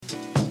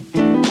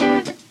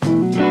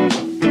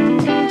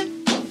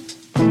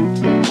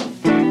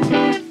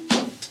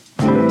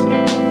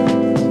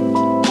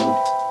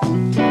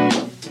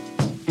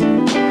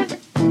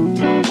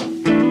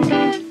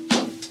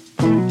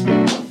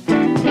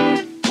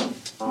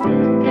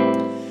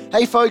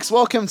Hey folks,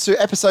 welcome to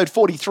episode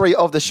 43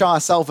 of the Shire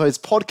Salvos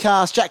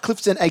Podcast. Jack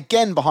Clifton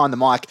again behind the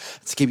mic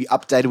to keep you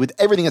updated with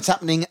everything that's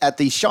happening at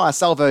the Shire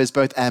Salvos,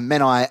 both our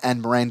Menai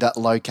and Miranda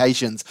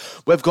locations.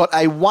 We've got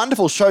a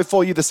wonderful show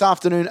for you this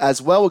afternoon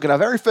as well. We're going to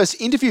have our very first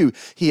interview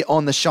here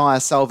on the Shire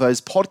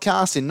Salvos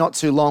Podcast. In not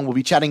too long, we'll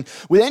be chatting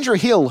with Andrew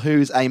Hill,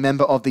 who's a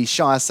member of the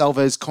Shire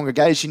Salvos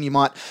congregation. You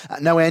might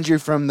know Andrew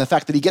from the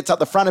fact that he gets up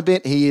the front a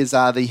bit. He is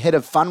the head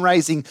of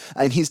fundraising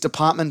in his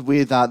department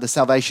with the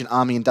Salvation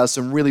Army and does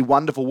some really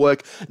wonderful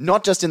work,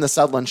 not just in the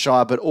Sutherland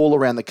Shire, but all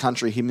around the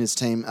country. Him and his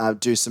team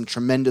do some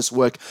tremendous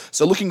work.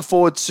 So looking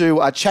forward to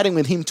chatting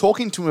with him,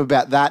 talking to him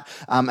about that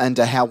and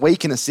how we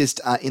can assist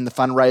in the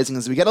fundraising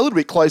as we get a little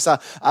bit closer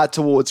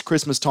towards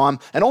Christmas time,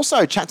 and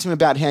also chat to him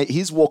about how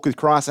his walk with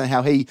Christ and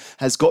how he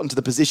has gotten to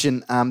the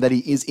position that he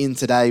is in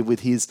today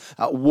with his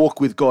walk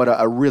with God.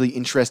 A really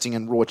interesting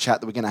and raw chat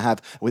that we're going to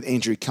have with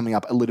Andrew coming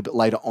up a little bit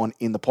later on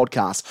in the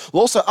podcast.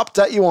 We'll also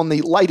update you on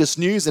the latest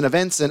news and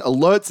events and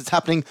alerts that's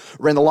happening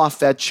around the life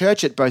of our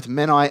church at both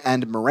Menai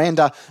and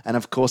Miranda. And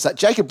of course,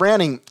 Jacob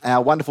Browning,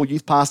 our wonderful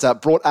youth pastor,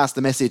 brought us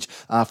the message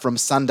from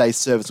Sunday's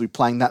service. We'll be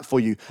playing that for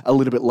you a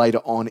little bit later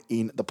on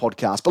in the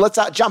podcast. But let's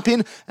jump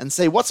in and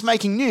see what's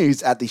making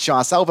news at the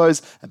Shire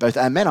Salvos at both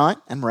our Menai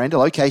and Miranda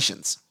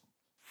locations.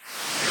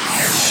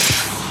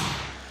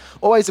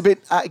 Always a bit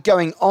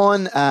going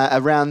on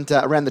around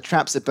the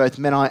traps at both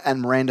Menai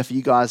and Miranda for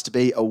you guys to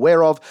be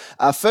aware of.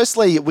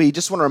 Firstly, we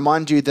just want to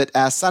remind you that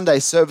our Sunday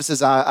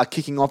services are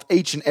kicking off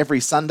each and every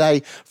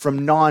Sunday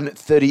from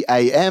 9:30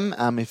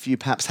 a.m. If you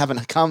perhaps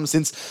haven't come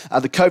since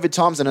the COVID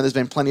times, I know there's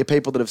been plenty of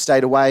people that have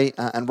stayed away,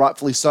 and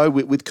rightfully so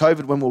with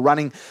COVID, when we're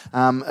running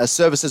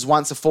services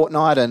once a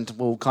fortnight and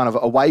we're kind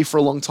of away for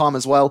a long time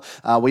as well.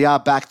 We are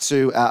back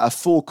to a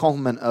full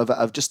complement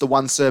of just the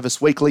one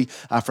service weekly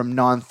from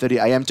 9:30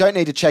 a.m. Don't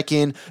need to check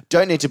in,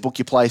 don't need to book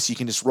your place. You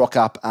can just rock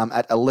up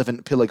at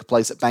 11 Pillar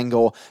Place at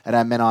Bangor at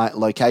our Menai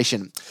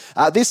location.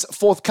 This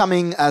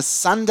forthcoming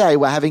Sunday,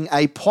 we're having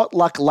a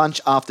potluck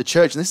lunch after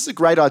church, and this is a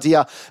great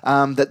idea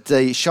that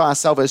the Shire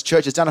Salvos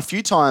Church has done a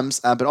few times,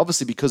 but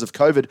obviously because of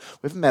COVID,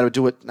 we haven't been able to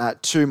do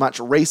it too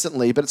much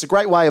recently, but it's a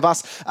great way of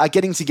us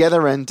getting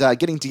together in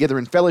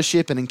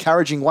fellowship and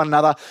encouraging one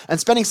another and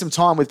spending some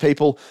time with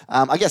people,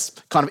 I guess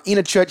kind of in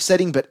a church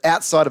setting, but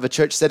outside of a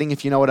church setting,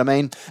 if you know what I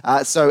mean.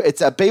 So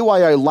it's a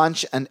BYO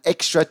lunch and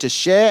extra to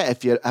share.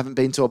 If you haven't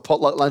been to a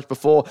potluck lunch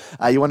before,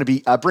 you want to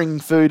be bringing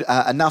food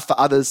enough for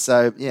others.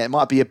 So yeah, it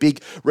might be a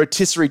big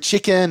rotisserie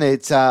chicken.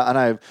 It's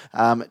I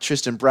know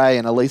Tristan Bray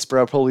and Elise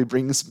Bray will probably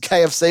bring some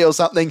KFC or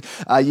something.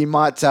 You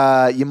might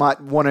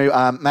want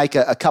to make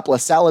a couple of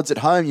salads at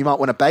home. You might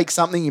want to bake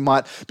something. You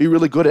might be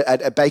really good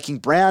at baking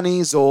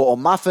brownies or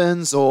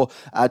muffins or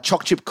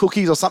choc chip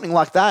cookies or something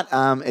like that.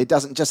 It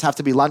doesn't just have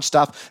to be lunch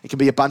stuff. It can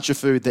be a bunch of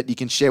food that you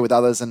can share with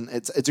others, and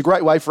it's a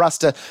great way for us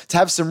to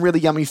have some really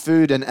yummy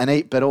food and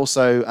eat, but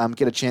also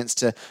get a chance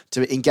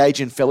to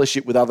engage in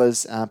fellowship with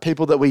others,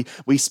 people that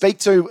we speak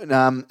to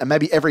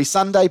maybe every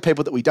Sunday,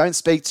 people that we don't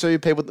speak to,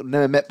 people that we've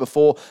never met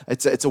before.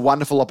 It's a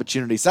wonderful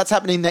opportunity. So that's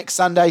happening next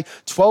Sunday,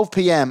 12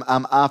 p.m.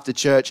 After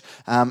church,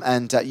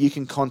 and you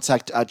can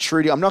contact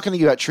Trudy. I'm not going to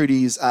give out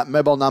Trudy's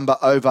mobile number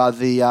over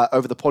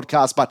the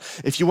podcast, but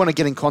if you want to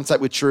get in contact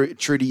with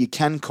Trudy, you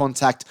can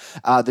contact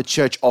the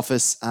church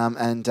office,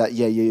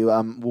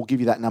 we'll give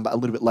you that number a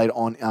little bit later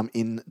on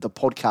in the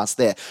podcast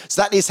there.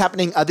 So that is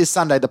happening this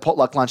Sunday, the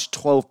potluck lunch,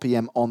 12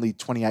 p.m. on the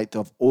 28th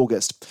of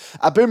August.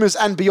 Boomers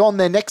and Beyond,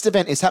 their next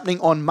event is happening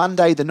on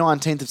Monday, the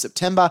 19th of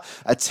September,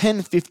 a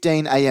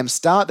 10:15 a.m.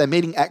 start. They're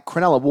meeting at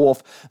Cronulla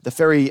Wharf. The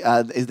ferry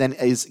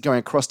is going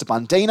across to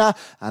Bundeena.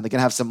 They're going to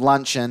have some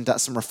lunch and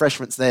some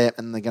refreshments there,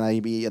 and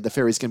the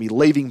ferry is going to be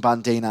leaving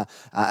Bundeena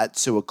at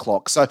 2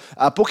 o'clock. So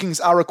bookings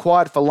are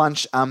required for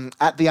lunch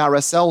at the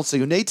RSL, so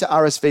you'll need to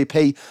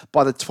RSVP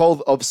by the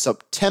 12th of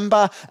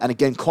September, and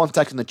again,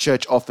 contacting the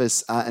church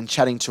office and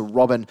chatting to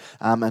Robin,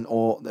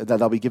 or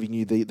they'll be giving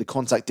you the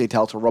contact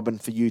detail to Robin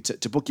for you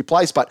to book your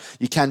place, but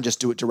you can just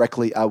do it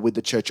directly with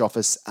the church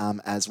office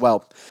as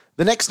well.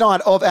 The next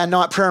night of our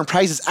night prayer and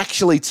praise is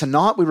actually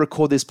tonight. We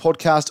record this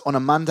podcast on a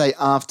Monday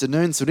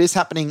afternoon, so it is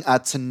happening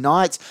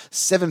tonight,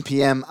 7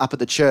 p.m. up at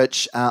the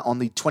church on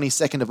the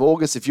 22nd of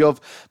August. If you've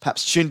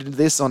perhaps tuned into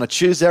this on a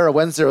Tuesday or a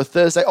Wednesday or a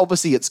Thursday,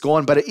 obviously it's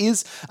gone, but it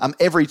is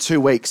every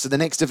 2 weeks. So the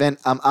next event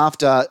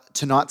after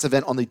tonight's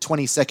event on the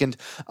 22nd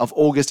of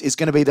August is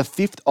going to be the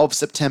 5th of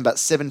September,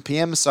 7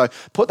 p.m. So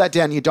put that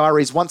down in your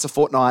diaries, once a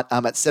fortnight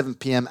at 7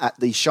 p.m. at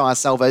the Shire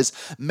Salvos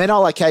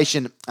Menai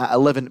location,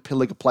 11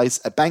 Pilliga Place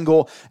at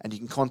Bangor, and you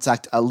can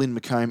contact Lynn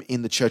McComb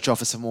in the church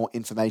office for more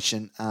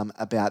information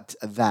about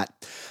that.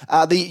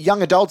 The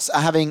young adults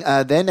are having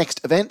their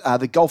next event.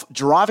 The golf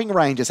driving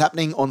range is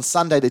happening on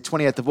Sunday, the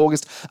 28th of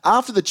August,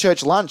 after the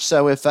church lunch.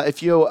 So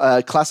if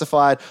you're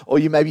classified, or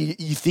you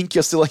think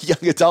you're still a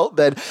young adult,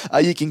 then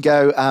you can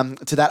go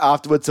to that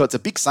afterwards. So it's a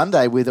big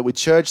Sunday with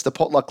church, the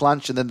potluck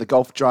lunch, and then the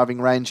golf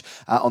driving range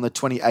on the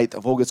 28th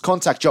of August.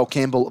 Contact Joel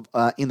Campbell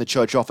in the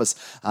church office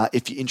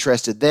if you're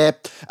interested there.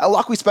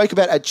 Like we spoke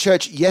about at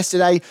church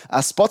yesterday,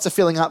 spots are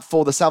filling up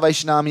for the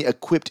Salvation Army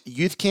Equipped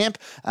Youth Camp.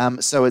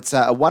 So it's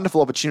a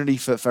wonderful opportunity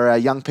for our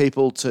young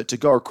people to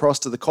go across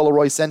to the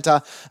Coleroy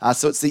Centre.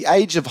 So it's the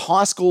age of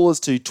high schoolers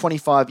to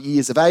 25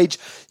 years of age.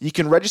 You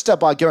can register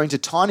by going to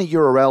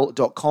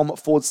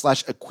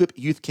tinyurl.com/equip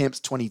youth camps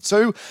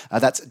 22.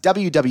 That's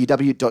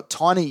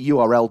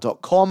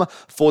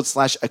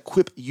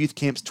www.tinyurl.com/equip youth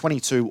camps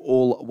 22,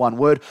 all one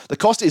word. The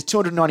cost is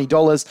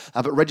 $290,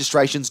 but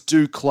registrations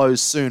do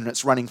close soon.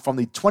 It's running from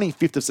the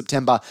 25th of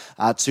September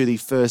to the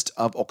 1st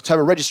of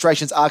October.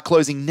 Registrations are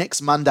closing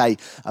next Monday,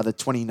 the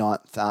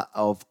 29th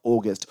of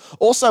August.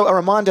 Also, a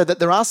reminder that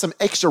there are some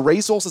extra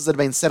resources that have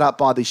been set up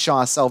by the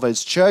Shire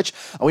Salvos Church.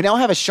 We now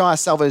have a Shire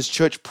Salvos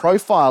Church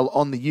profile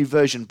on the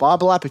YouVersion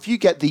Bible app. If you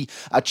get the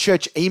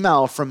church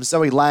email from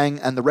Zoe Lang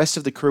and the rest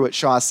of the crew at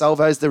Shire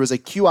Salvos, there is a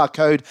QR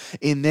code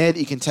in there that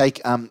you can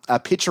take a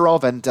picture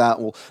of and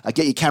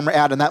get your camera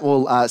out, and that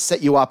will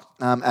set you up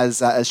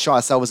as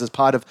Shire Salvos as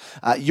part of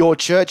your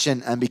church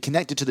and be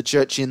connected to the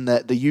church in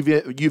the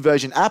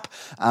YouVersion app.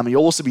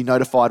 You'll also be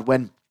notified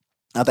when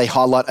they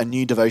highlight a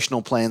new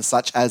devotional plan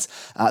such as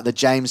the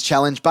James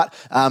Challenge. But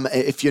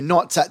if you're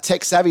not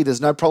tech savvy,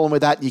 there's no problem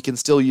with that. You can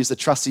still use the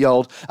trusty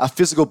old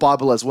physical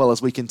Bible as well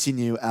as we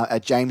continue our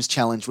James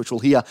Challenge, which we'll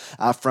hear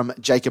from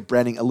Jacob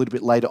Browning a little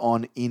bit later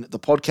on in the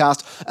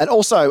podcast. And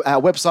also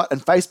our website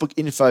and Facebook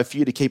info for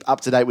you to keep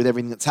up to date with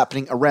everything that's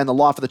happening around the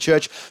life of the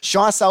church.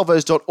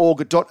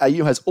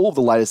 shiresalvos.org.au has all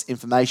the latest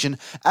information,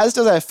 as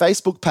does our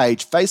Facebook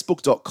page,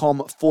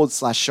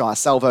 facebook.com/Shire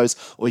Salvos,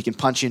 or you can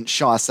punch in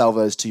Shire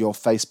Salvos to your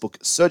Facebook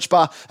search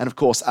bar. And of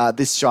course,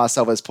 this Shire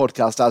Salvos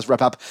podcast does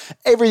wrap up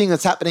everything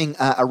that's happening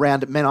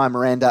around Menai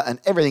Miranda and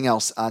everything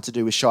else to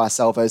do with Shire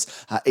Salvos.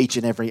 Each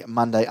and every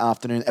Monday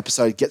afternoon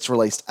episode gets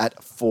released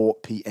at 4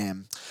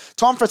 p.m.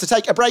 Time for us to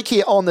take a break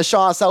here on the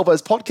Shire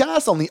Salvos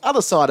podcast. On the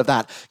other side of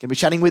that, going to be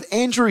chatting with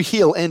Andrew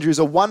Hill. Andrew is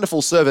a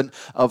wonderful servant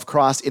of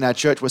Christ in our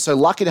church. We're so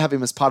lucky to have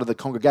him as part of the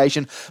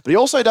congregation, but he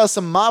also does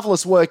some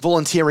marvelous work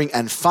volunteering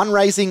and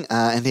fundraising,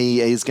 and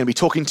he is going to be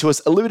talking to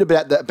us a little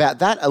bit about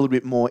that a little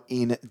bit more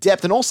in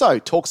depth, and also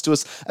talks to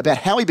us about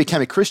how he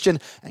became a Christian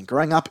and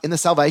growing up in the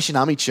Salvation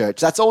Army Church.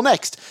 That's all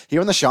next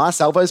here on the Shire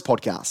Salvos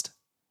podcast.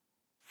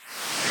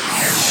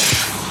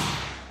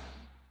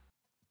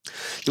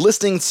 You're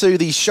listening to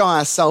the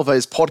Shire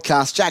Salvos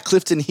podcast. Jack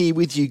Clifton here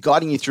with you,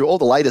 guiding you through all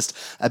the latest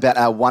about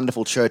our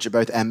wonderful church at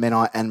both our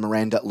Menai and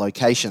Miranda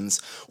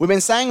locations. We've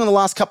been saying in the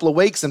last couple of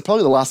weeks and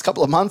probably the last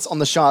couple of months on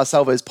the Shire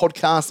Salvos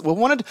podcast, we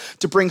wanted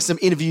to bring some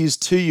interviews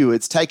to you.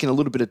 It's taken a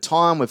little bit of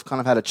time. We've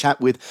kind of had a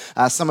chat with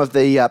some of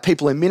the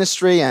people in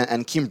ministry,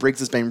 and Kim Briggs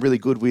has been really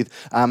good with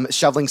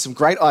shoveling some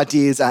great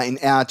ideas in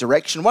our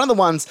direction. One of the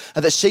ones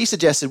that she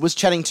suggested was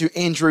chatting to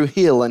Andrew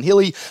Hill, and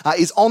Hilly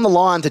is on the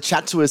line to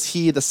chat to us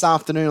here this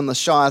afternoon on the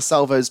Shire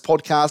Salvos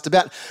podcast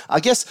about,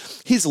 I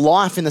guess, his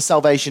life in the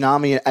Salvation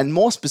Army and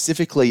more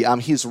specifically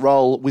his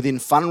role within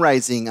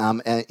fundraising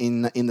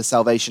in the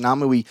Salvation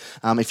Army.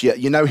 If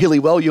you know Hilly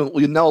well,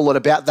 you'll know a lot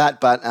about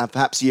that, but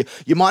perhaps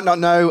you might not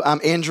know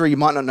Andrew. You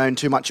might not know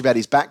too much about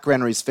his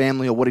background or his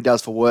family or what he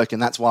does for work, and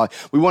that's why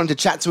we wanted to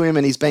chat to him,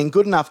 and he's been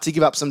good enough to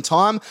give up some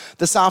time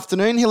this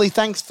afternoon. Hilly,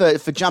 thanks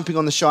for jumping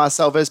on the Shire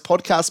Salvos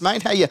podcast,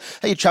 mate. How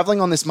you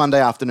travelling on this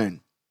Monday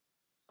afternoon?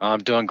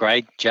 I'm doing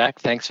great, Jack.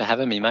 Thanks for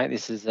having me, mate.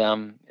 This is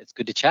it's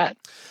good to chat.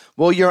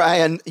 Well, you're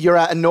an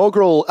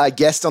inaugural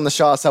guest on the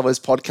Shire Salvos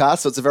podcast,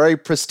 so it's a very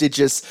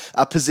prestigious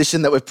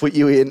position that we've put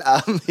you in,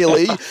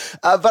 Hilly.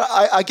 But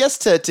I guess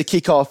to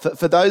kick off,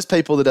 for those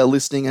people that are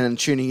listening and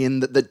tuning in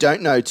that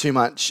don't know too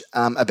much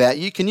about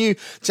you, can you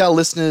tell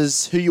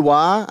listeners who you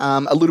are,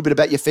 a little bit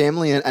about your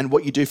family and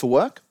what you do for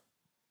work?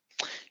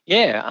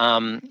 Yeah,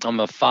 I'm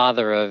a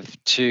father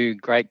of two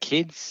great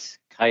kids,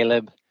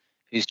 Caleb,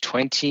 who's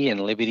 20,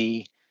 and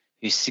Liberty,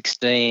 who's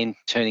 16,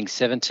 turning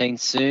 17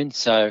 soon.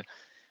 So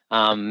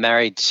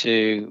married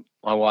to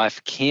my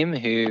wife, Kim,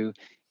 who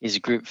is a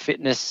group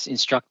fitness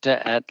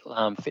instructor at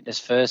Fitness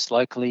First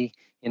locally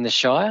in the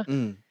Shire.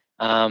 And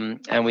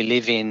we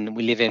live in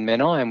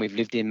Menai, and we've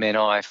lived in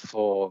Menai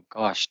for,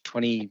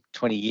 20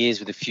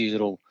 years with a few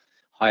little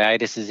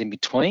hiatuses in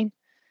between.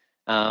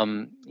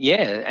 And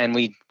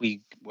we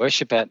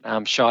worship at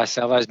Shire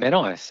Salvos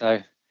Menai.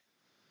 So,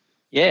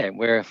 yeah,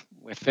 we're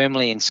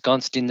firmly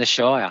ensconced in the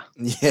Shire.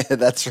 Yeah,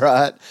 that's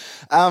right.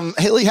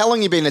 Hilly, how long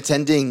have you been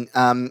attending,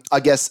 in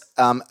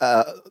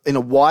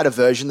a wider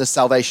version, the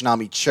Salvation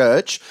Army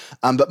Church,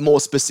 but more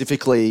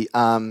specifically,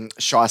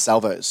 Shire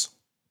Salvos?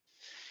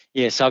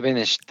 Yeah, so I've been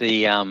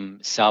the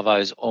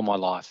Salvos all my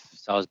life.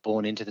 So I was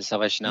born into the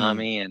Salvation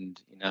Army, and,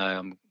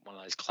 I'm one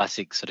of those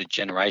classic sort of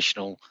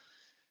generational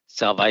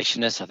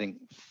Salvationists. I think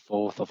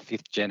fourth or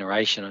fifth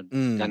generation. I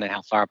don't know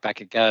how far back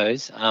it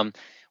goes.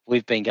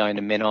 We've been going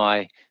to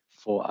Menai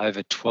for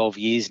over 12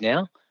 years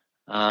now.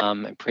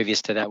 And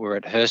previous to that, we were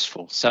at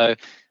Hurstville. So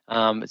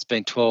it's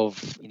been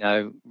 12,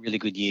 really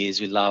good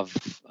years. We love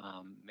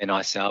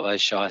Menai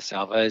Salvos, Shire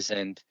Salvos,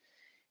 and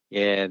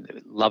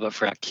love it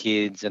for our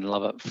kids and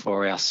love it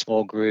for our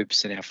small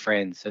groups and our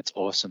friends. It's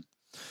awesome.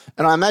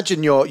 And I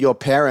imagine your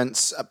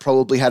parents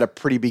probably had a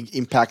pretty big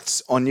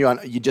impact on you. And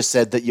you just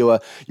said that you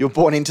were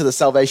born into the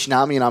Salvation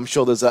Army, and I'm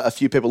sure there's a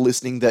few people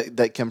listening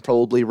that can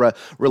probably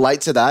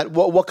relate to that.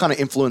 What kind of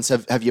influence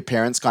have your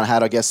parents kind of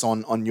had, I guess,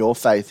 on your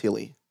faith,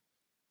 Hilly?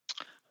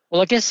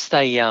 Well, I guess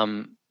they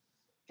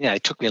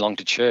it took me along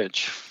to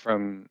church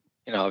from,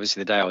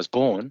 obviously the day I was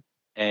born,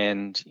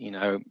 and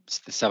the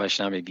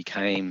Salvation Army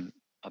became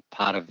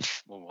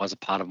was a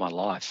part of my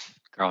life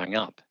growing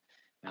up.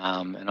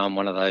 And I'm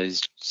one of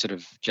those sort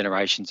of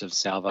generations of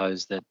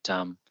salvos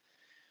that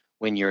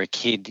when you're a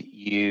kid,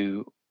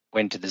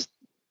 went to the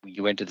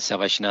you went to the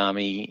Salvation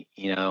Army,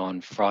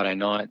 on Friday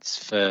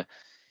nights for,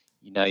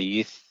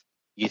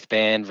 youth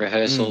band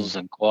rehearsals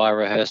and choir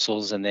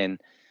rehearsals, and then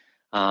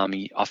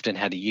you often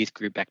had a youth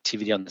group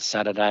activity on the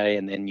Saturday,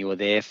 and then you were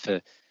there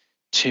for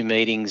two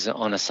meetings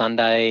on a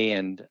Sunday,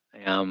 and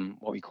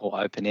what we call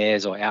open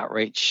airs or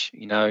outreach,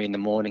 in the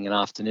morning and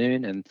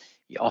afternoon. And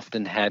you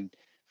often had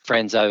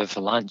friends over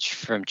for lunch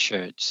from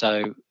church.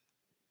 So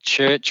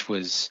church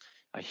was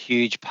a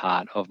huge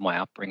part of my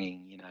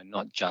upbringing,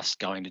 not just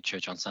going to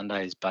church on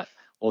Sundays, but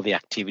all the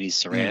activities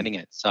surrounding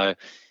it. So,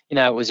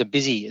 it was a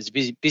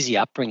busy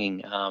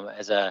upbringing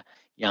as a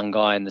young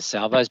guy in the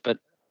Salvos. But,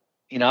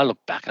 I look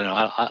back and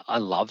I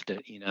loved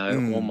it.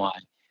 All my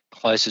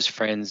closest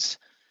friends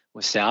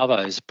were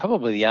Salvos.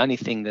 Probably the only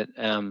thing that,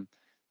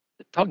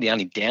 probably the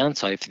only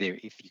downside,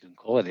 if you can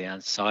call it a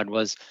downside,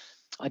 was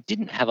I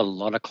didn't have a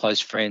lot of close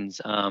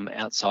friends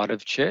outside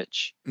of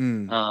church.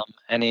 And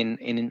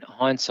in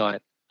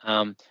hindsight,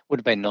 would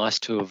have been nice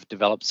to have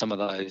developed some of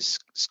those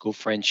school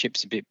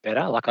friendships a bit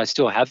better. Like, I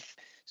still have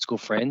school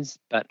friends,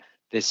 but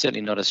they're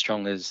certainly not as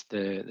strong as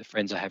the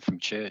friends I have from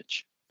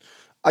church.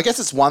 I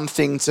guess it's one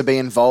thing to be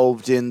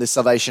involved in the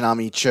Salvation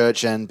Army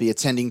church and be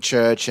attending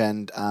church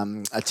and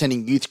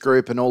attending youth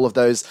group and all of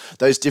those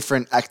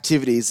different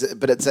activities,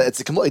 but it's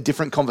a completely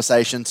different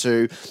conversation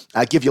to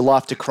give your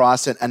life to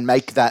Christ and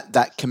make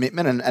that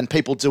commitment. And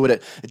people do it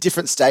at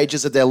different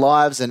stages of their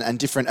lives, and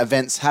different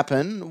events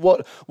happen.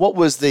 What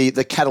was the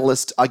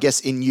catalyst, I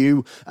guess, in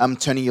you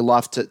turning your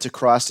life to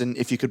Christ? And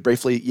if you could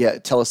briefly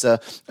tell us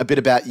a bit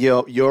about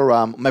your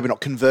maybe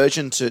not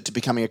conversion to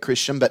becoming a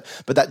Christian, but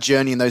that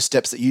journey and those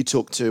steps that you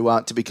took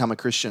to become a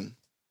Christian.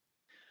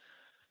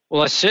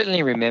 Well, I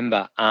certainly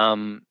remember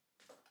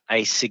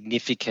a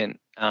significant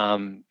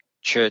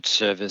church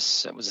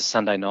service. It was a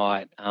Sunday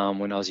night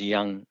when I was a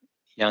young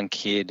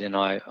kid, and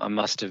I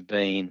must have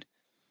been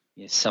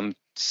some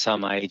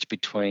age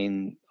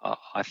between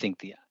I think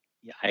the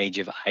age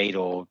of 8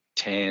 or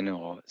 10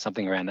 or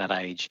something around that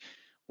age,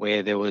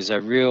 where there was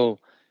a real.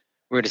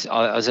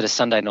 I was at a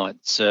Sunday night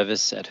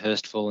service at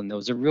Hurstville, and there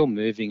was a real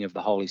moving of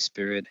the Holy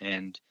Spirit.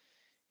 And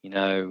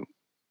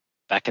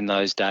back in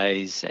those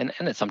days, and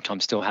it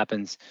sometimes still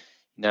happens,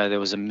 there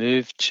was a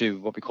move to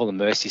what we call the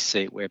mercy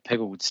seat, where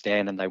people would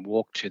stand and they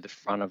walk to the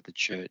front of the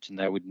church and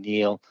they would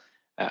kneel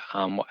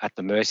at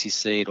the mercy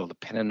seat, or the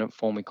penitent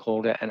form we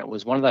called it. And it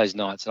was one of those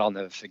nights that I'll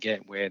never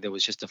forget, where there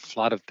was just a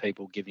flood of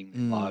people giving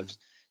their lives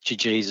to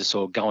Jesus,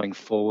 or going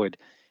forward,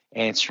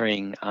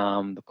 answering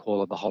the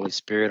call of the Holy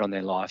Spirit on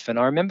their life. And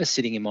I remember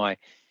sitting in my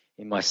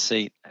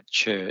seat at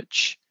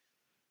church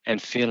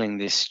and feeling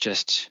this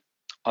just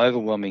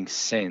overwhelming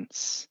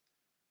sense,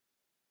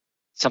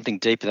 something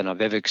deeper than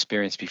I've ever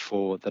experienced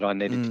before, that I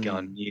needed to go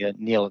and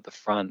kneel at the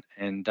front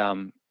and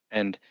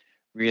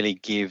really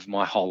give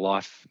my whole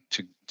life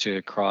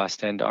to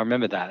Christ. And I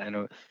remember that,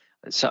 and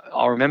so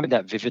I remember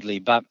that vividly.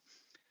 But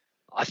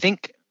I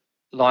think,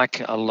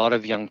 like a lot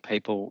of young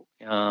people,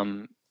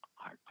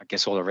 I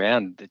guess all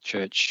around the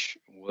church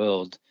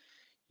world,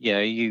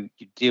 you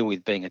deal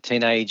with being a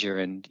teenager,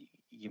 and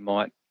you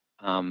might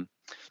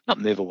not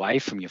move away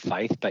from your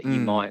faith, but you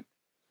might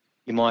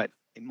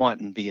it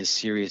mightn't be as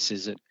serious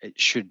as it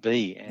should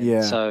be.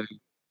 And so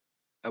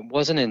it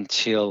wasn't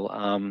until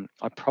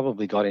I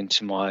probably got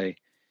into my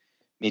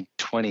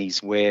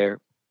mid-20s, where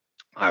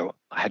I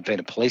had been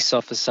a police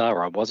officer,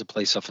 or I was a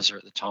police officer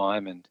at the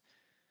time, and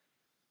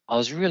I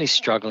was really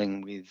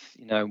struggling with,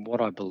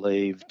 what I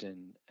believed,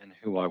 and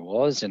who I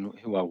was, and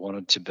who I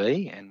wanted to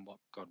be, and what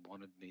God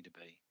wanted me to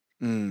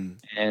be.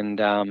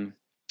 And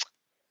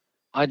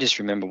I just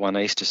remember one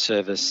Easter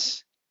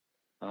service,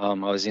 I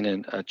was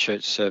in a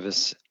church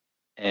service,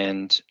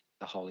 and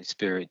the Holy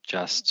Spirit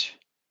just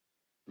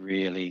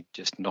really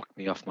just knocked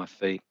me off my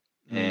feet.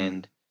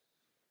 And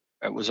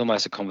it was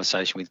almost a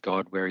conversation with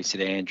God, where he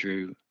said,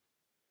 Andrew,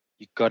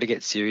 you've got to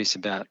get serious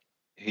about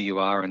who you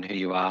are and who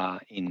you are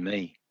in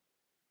me.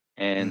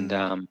 And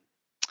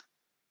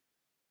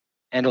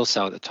and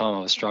also at the time I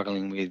was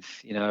struggling with,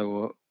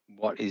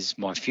 what is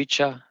my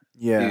future?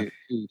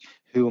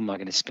 Who am I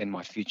going to spend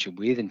my future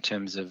with, in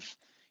terms of,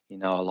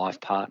 a life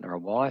partner, a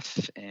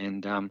wife?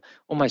 And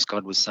almost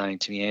God was saying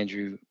to me,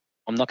 Andrew,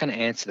 I'm not going to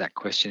answer that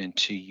question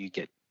until you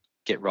get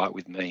right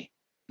with me.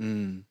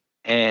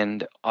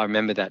 And I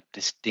remember that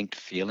distinct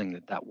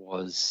feeling that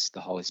was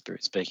the Holy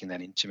Spirit speaking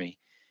that into me.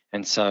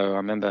 And so I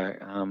remember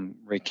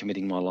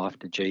recommitting my life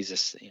to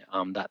Jesus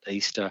that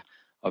Easter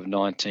of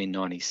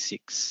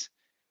 1996.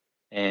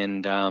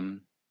 And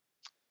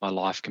my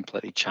life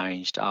completely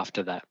changed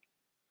after that.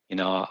 You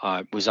know,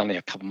 I was only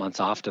a couple of months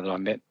after that I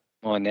met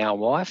my now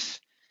wife,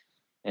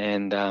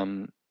 and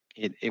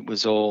it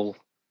was all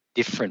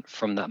different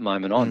from that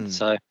moment on.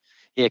 So,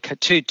 yeah,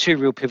 two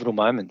real pivotal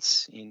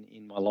moments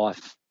in my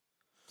life.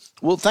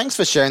 Well, thanks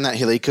for sharing that,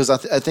 Hilly, because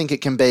I think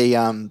it can be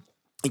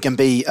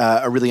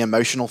a really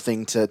emotional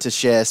thing to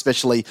share,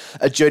 especially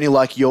a journey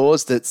like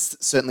yours that's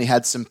certainly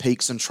had some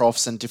peaks and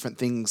troughs and different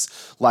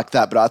things like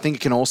that. But I think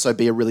it can also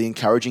be a really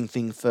encouraging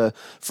thing for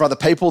other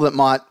people that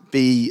might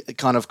be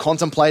kind of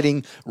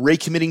contemplating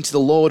recommitting to the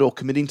Lord or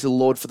committing to the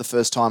Lord for the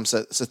first time.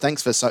 So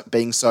thanks for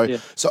being so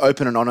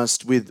open and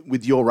honest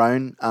with your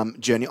own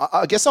journey.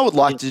 I guess I would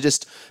like to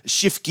just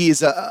shift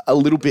gears a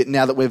little bit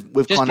now that we've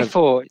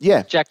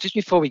Jack, just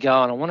before we go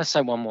on, I want to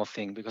say one more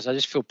thing because I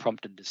just feel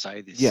prompted to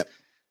say this. Yeah.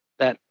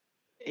 That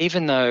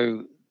even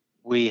though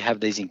we have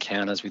these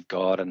encounters with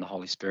God and the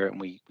Holy Spirit and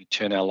we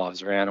turn our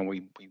lives around and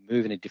we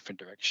move in a different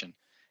direction,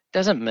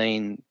 doesn't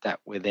mean that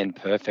we're then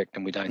perfect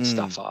and we don't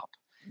stuff up.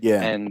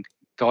 Yeah. And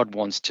God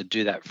wants to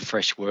do that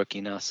fresh work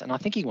in us. And I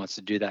think he wants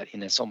to do that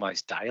in us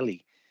almost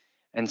daily.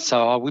 And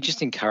so I would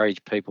just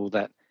encourage people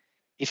that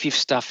if you've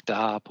stuffed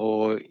up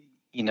or,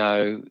 you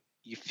know,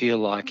 you feel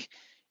like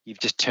you've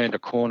just turned a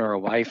corner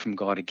away from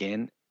God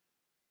again,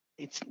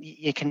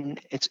 you can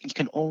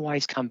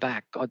always come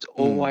back. God's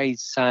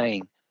always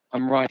saying,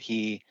 I'm right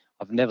here.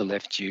 I've never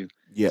left you.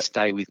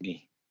 Stay with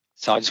me.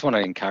 So I just want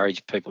to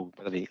encourage people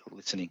that are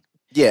listening.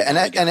 Yeah,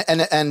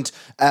 and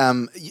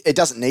it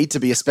doesn't need to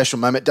be a special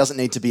moment. It doesn't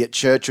need to be at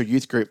church or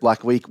youth group.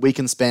 Like we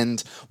can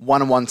spend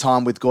one-on-one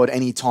time with God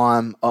any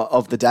time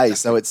of the day.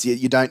 So it's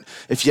you don't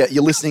if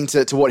you're listening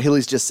to what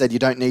Hilly's just said, you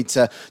don't need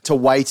to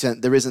wait.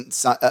 And there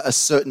isn't a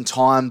certain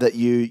time that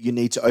you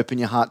need to open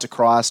your heart to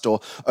Christ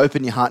or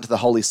open your heart to the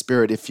Holy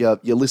Spirit. If you're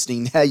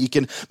listening now, you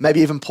can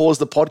maybe even pause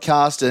the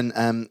podcast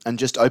and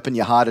just open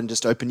your heart and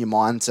just open your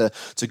mind to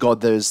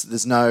God.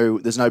 There's no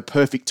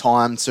perfect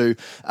time to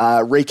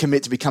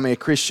recommit to becoming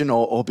a Christian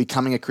or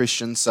becoming a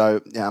Christian.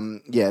 So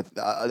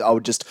I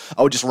would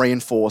just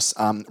reinforce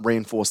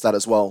that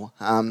as well.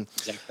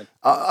 Exactly.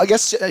 I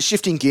guess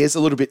shifting gears a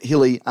little bit,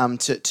 Hilly,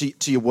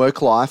 to your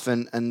work life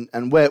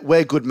and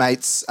we're good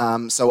mates.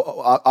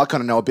 So I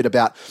kind of know a bit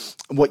about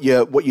what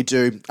you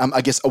do.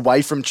 I guess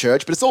away from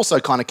church, but it's also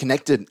kind of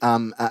connected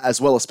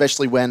as well,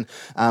 especially when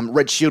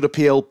Red Shield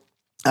Appeal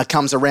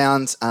comes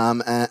around,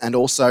 and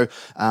also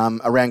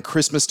around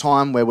Christmas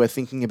time, where we're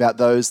thinking about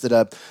those that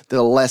are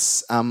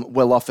less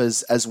well off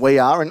as we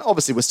are, and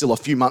obviously we're still a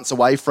few months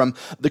away from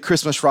the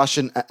Christmas rush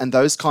and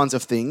those kinds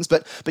of things.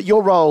 But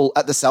your role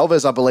at the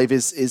Salvos, I believe,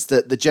 is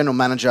the general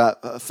manager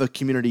for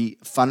community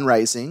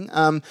fundraising.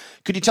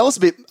 Could you tell us a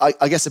bit,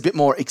 I guess, a bit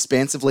more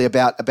expansively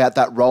about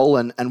that role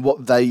and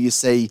what value you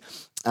see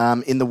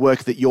in the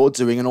work that you're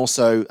doing, and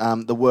also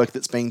the work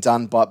that's being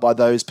done by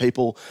those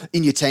people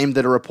in your team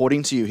that are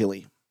reporting to you,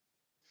 Hilly?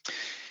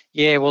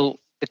 Yeah, well,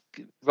 the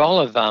role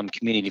of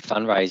community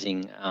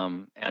fundraising,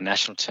 our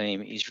national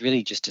team, is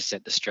really just to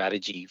set the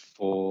strategy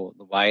for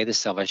the way the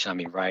Salvation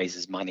Army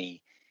raises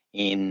money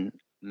in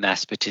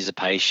mass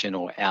participation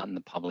or out in the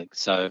public.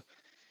 So,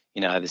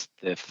 you know,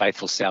 the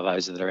faithful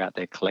salvos that are out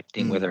there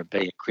collecting, whether it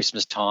be at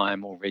Christmas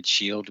time or Red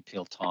Shield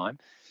Appeal time,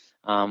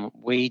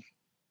 we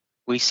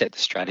set the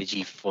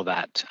strategy for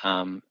that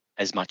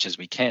as much as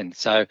we can.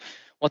 So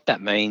what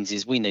that means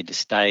is we need to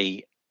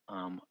stay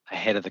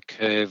ahead of the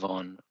curve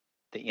on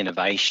the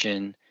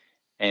innovation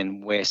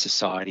and where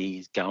society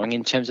is going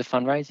in terms of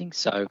fundraising.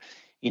 So,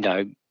 you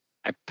know,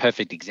 a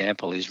perfect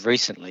example is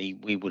recently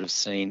we would have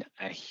seen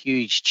a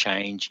huge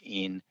change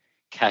in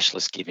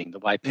cashless giving. The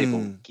way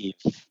people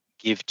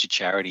give to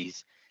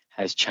charities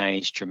has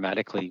changed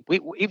dramatically.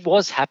 It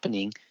was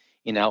happening,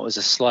 you know, it was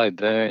a slow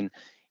burn,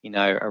 you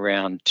know,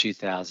 around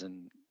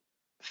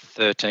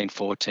 2013,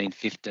 14,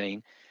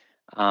 15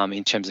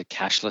 in terms of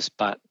cashless,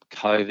 but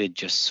COVID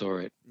just saw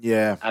it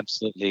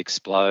absolutely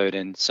explode.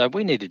 And so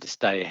we needed to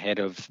stay ahead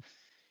of,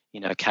 you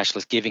know,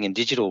 cashless giving and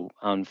digital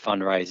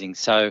fundraising.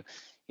 So,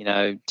 you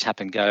know, tap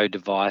and go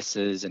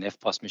devices and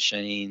FPOS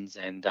machines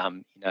and,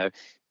 you know,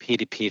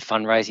 peer-to-peer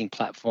fundraising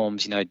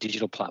platforms, you know,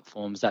 digital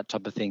platforms, that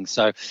type of thing.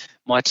 So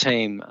my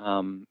team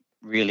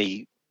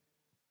really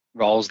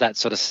rolls that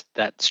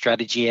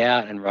strategy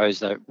out and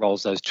rolls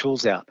those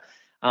tools out.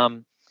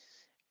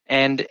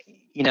 And,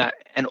 you know,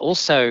 and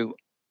also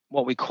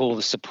what we call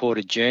the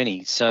supported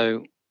journey.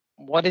 So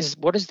what is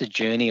the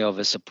journey of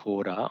a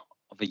supporter,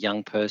 of a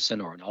young person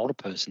or an older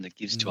person that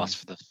gives to us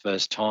for the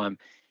first time?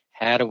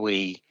 How do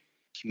we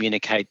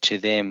communicate to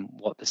them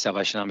what the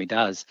Salvation Army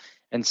does?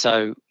 And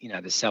so, you know,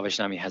 the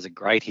Salvation Army has a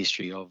great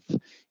history of,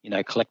 you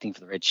know, collecting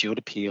for the Red Shield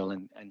Appeal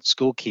and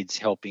school kids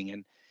helping.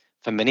 And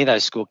for many of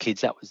those school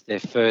kids, that was their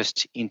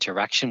first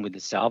interaction with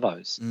the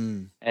Salvos.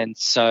 And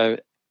so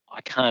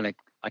I can't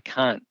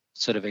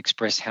sort of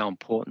express how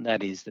important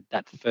that is,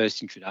 that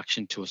first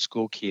introduction to a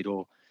school kid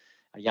or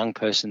a young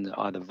person that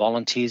either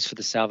volunteers for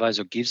the Salvos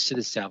or gives to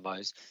the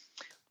Salvos.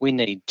 We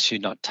need to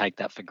not take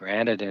that for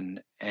granted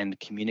and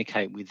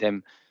communicate with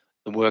them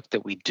the work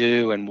that we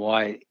do and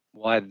why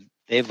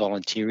their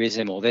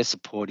volunteerism or their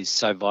support is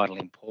so vitally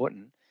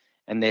important,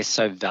 and they're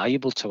so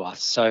valuable to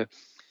us. So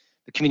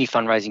the community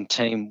fundraising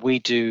team, we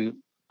do,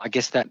 I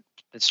guess, that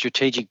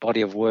strategic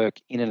body of work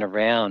in and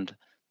around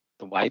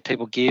the way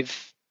people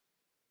give,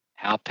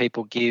 how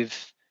people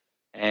give,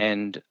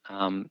 and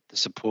the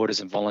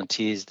supporters and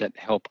volunteers that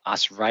help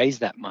us raise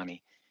that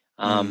money.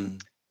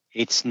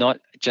 It's not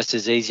just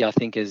as easy, I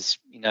think, as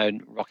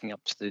rocking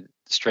up to the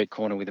street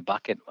corner with a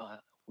bucket.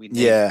 We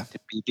need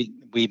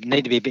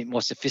to be a bit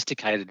more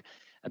sophisticated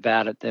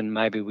about it than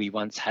maybe we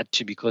once had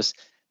to, because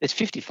there's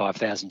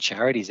 55,000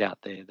 charities out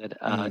there that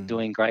are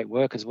doing great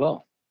work as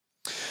well.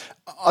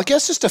 I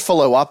guess just to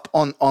follow up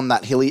on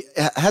that, Hilly,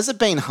 has it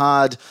been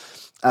hard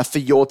for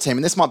your team?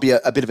 And this might be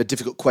a bit of a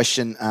difficult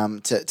question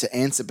to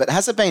answer, but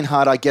has it been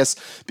hard, I guess,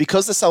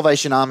 because the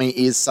Salvation Army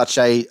is such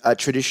a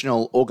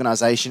traditional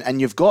organisation,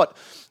 and you've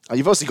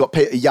obviously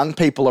got young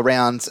people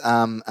around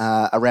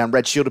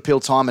Red Shield Appeal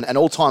time and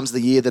all times of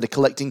the year that are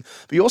collecting,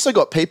 but you also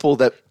got people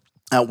that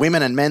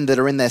women and men that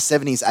are in their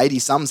 70s,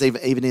 80s, some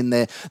even in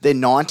their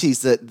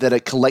 90s that are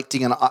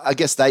collecting. And I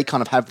guess they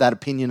kind of have that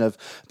opinion of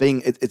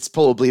being, it's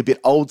probably a bit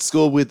old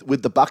school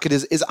with the bucket.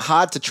 Is it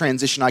hard to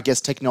transition, I guess,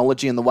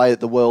 technology and the way that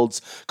the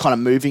world's kind of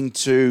moving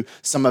to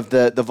some of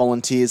the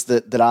volunteers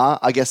that are,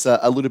 I guess,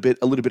 a little bit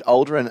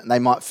older, and they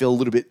might feel a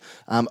little bit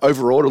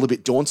overawed, a little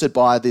bit daunted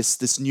by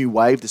this new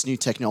wave, this new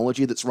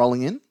technology that's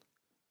rolling in?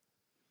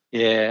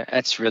 Yeah,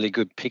 that's really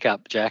good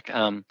pickup, Jack.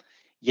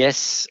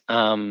 Yes,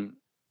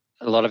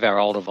 a lot of our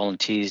older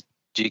volunteers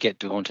do get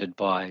daunted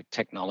by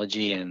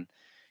technology and,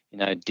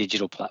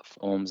 digital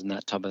platforms and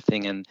that type of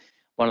thing. And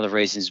one of the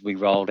reasons we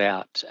rolled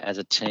out as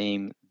a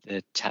team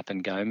the tap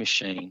and go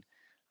machine,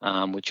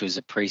 which was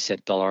a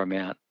preset dollar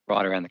amount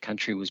right around the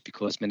country, was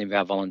because many of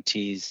our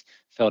volunteers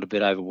felt a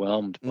bit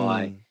overwhelmed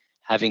by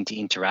having to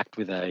interact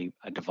with a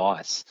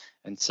device.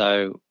 And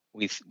so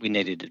we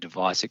needed a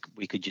device that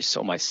we could just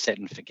almost set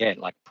and forget,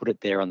 like put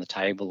it there on the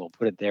table or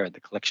put it there at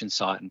the collection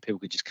site and people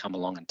could just come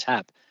along and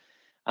tap.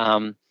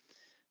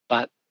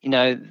 But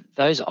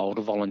those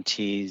older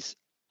volunteers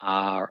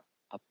are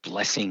a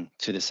blessing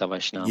to the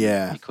Salvation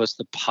Army, because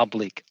the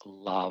public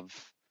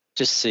love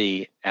to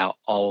see our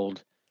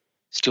old,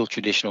 still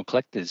traditional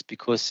collectors,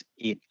 because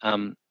it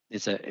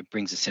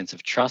brings a sense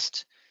of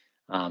trust,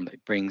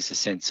 it brings a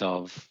sense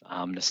of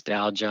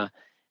nostalgia,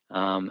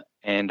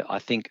 and I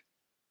think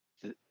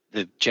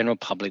the general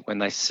public, when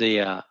they see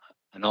an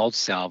old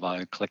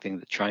salvo collecting at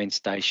the train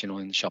station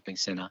or in the shopping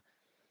centre,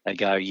 they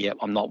go, "Yeah,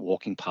 I'm not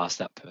walking past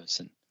that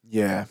person."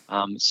 Yeah.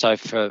 So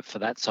for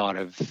that side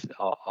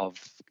of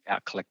our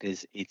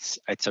collectors, it's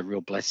a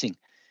real blessing.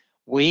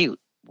 We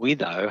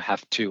though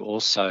have to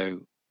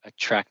also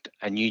attract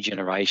a new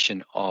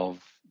generation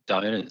of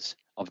donor.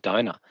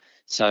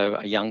 So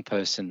a young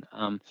person,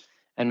 and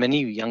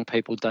many young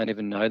people don't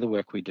even know the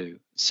work we do.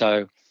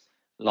 So,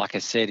 like I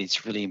said,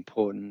 it's really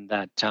important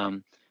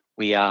that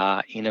we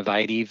are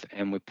innovative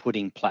and we're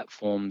putting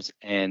platforms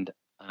and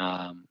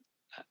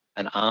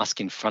an ask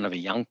in front of a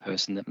young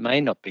person that may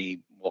not be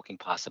walking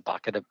past a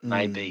bucket. It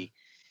may be,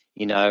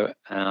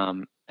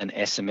 an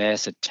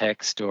SMS, a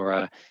text, or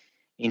a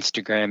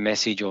Instagram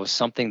message, or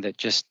something that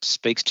just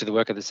speaks to the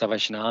work of the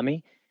Salvation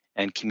Army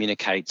and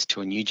communicates to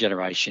a new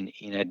generation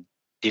in a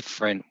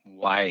different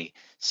way.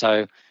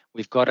 So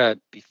we've got to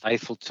be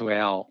faithful to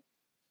our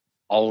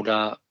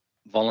older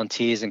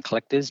volunteers and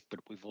collectors,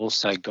 but we've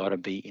also got to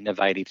be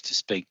innovative to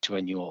speak to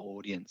a newer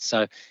audience.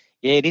 So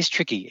yeah, it is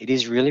tricky. It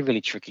is really,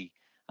 really tricky.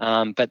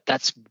 But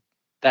that's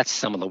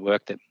some of the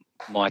work that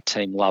my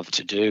team love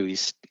to do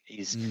is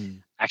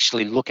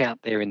actually look out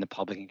there in the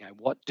public and go,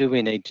 what do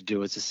we need to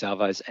do as the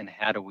Salvos, and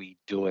how do we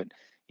do it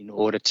in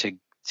order to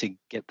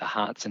get the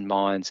hearts and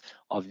minds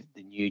of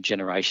the new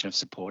generation of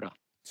supporter?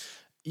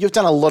 You've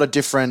done a lot of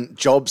different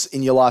jobs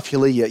in your life,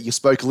 Hilly. You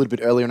spoke a little bit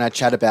earlier in our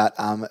chat about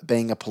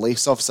being a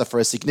police officer for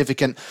a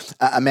significant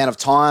amount of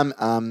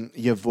time.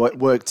 You've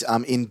worked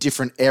in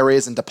different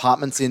areas and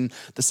departments in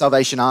the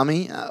Salvation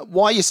Army.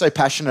 Why are you so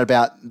passionate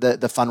about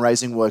the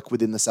fundraising work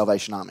within the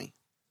Salvation Army?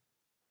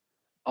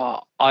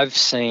 I've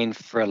seen,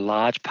 for a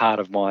large part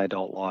of my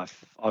adult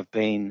life, I've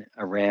been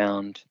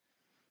around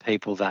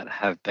people that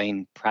have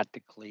been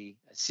practically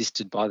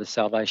assisted by the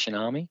Salvation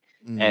Army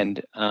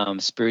and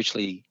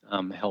spiritually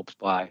helped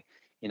by,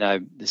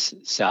 the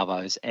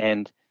Salvos.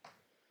 And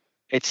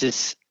it's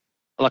just,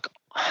 like,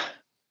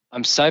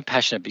 I'm so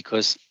passionate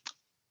because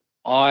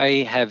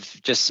I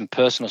have just some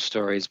personal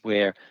stories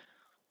where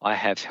I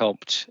have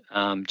helped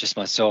just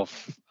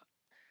myself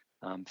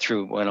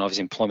through when I was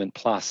Employment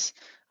Plus,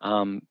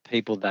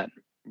 people that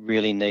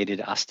really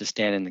needed us to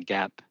stand in the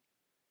gap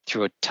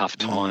through a tough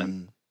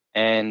time.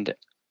 And,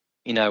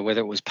 whether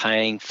it was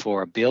paying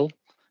for a bill,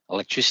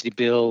 electricity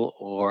bill,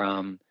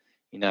 or,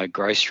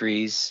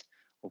 groceries,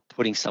 or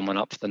putting someone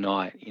up for the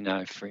night, in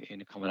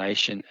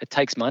accommodation, it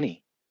takes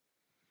money.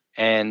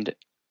 And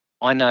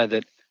I know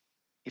that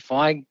if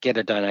I get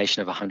a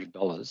donation of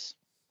 $100,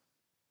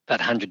 that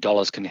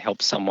 $100 can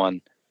help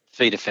someone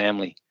feed a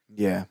family,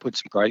 put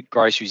some great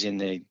groceries in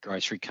their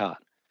grocery cart.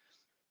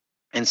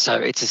 And so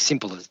it's as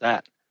simple as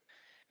that.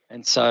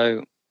 And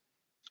so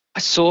I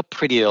saw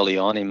pretty early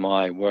on in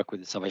my work with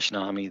the Salvation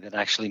Army that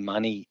actually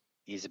money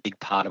is a big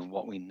part of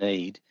what we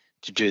need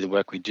to do the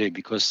work we do,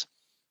 because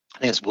I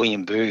think it's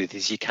William Booth,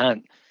 is you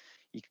can't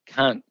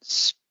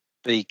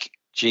speak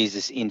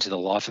Jesus into the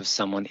life of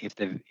someone if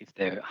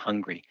they're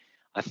hungry.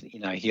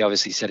 He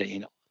obviously said it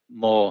in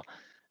more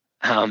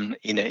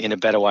in a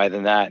better way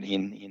than that,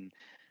 in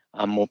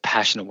a more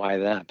passionate way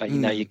than that. But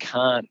you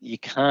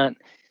can't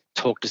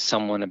talk to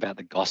someone about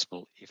the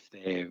gospel if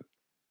their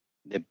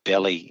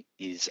belly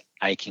is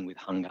aching with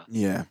hunger.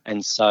 Yeah.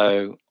 And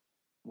so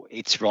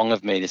it's wrong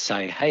of me to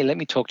say, hey, let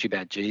me talk to you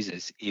about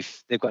Jesus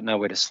if they've got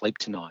nowhere to sleep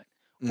tonight,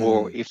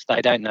 or if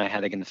they don't know how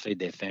they're going to feed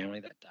their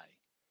family that day.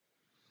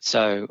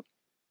 So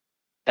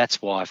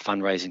that's why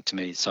fundraising to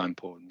me is so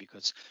important,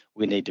 because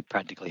we need to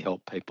practically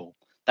help people.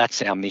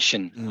 That's our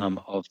mission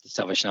of the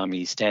Salvation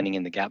Army, is standing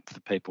in the gap for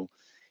people,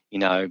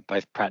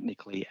 both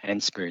practically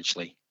and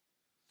spiritually.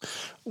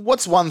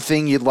 What's one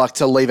thing you'd like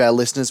to leave our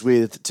listeners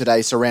with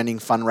today surrounding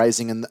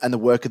fundraising and the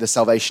work of the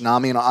Salvation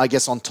Army? And I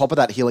guess on top of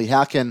that, Hilly,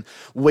 how can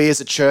we as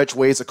a church,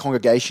 we as a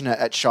congregation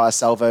at Shire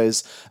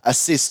Salvos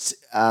assist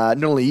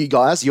not only you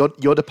guys, your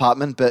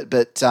department,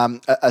 but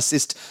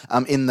assist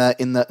in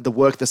the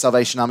work the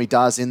Salvation Army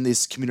does in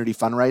this community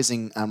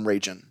fundraising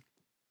region?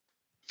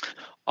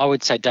 I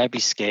would say don't be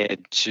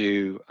scared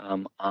to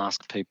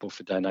ask people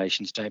for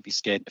donations. Don't be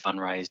scared to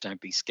fundraise.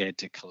 Don't be scared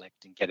to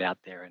collect and get out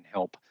there and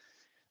help.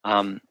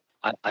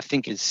 I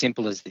think as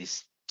simple as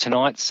this.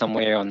 Tonight,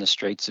 somewhere on the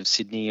streets of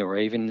Sydney or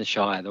even the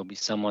Shire, there'll be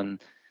someone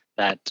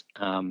that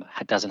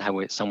doesn't have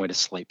somewhere to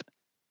sleep.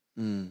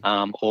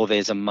 Or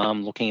there's a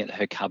mum looking at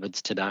her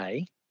cupboards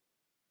today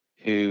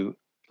who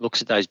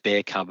looks at those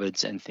bare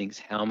cupboards and thinks,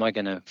 how am I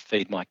going to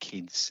feed my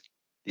kids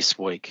this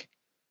week?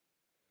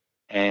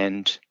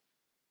 And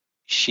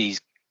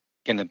she's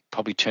going to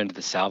probably turn to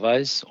the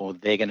Salvos, or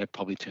they're going to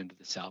probably turn to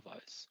the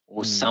Salvos,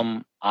 or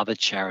some other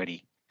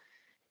charity.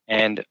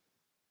 And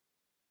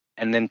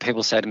then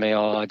people say to me,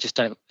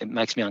 it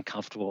makes me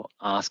uncomfortable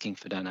asking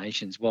for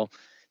donations. Well,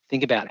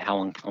 think about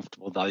how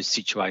uncomfortable those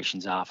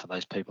situations are for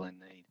those people in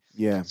need.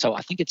 Yeah. So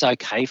I think it's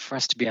okay for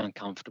us to be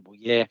uncomfortable.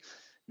 Yeah,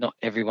 not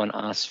everyone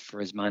asks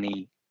for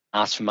money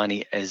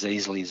as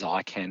easily as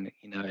I can.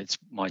 It's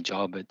my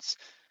job. It's,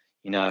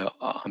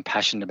 I'm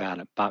passionate about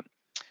it. But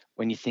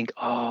when you think,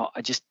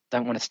 I just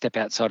don't want to step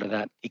outside of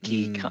that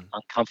icky,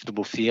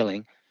 uncomfortable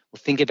feeling,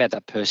 well, think about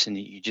that person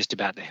that you're just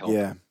about to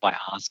help by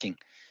asking.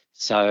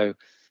 So,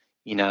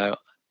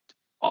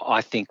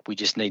 I think we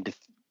just need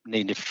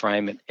to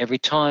frame it. Every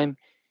time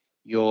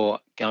you're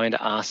going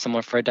to ask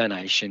someone for a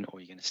donation,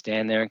 or you're going to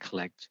stand there and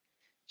collect,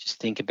 just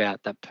think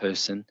about that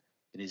person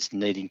that is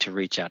needing to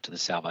reach out to the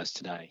Salvos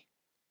today.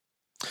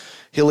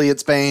 Hilly,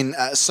 it's been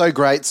so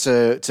great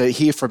to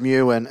hear from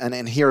you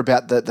and hear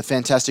about the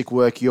fantastic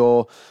work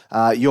your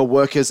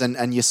workers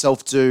and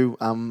yourself do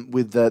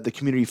with the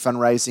community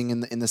fundraising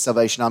in the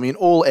Salvation Army in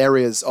all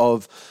areas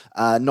of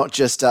not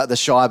just the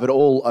Shire, but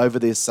all over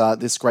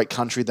this great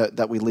country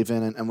that we live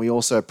in. And we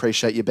also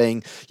appreciate you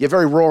being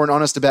very raw and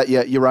honest about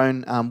your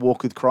own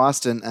walk with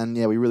Christ. And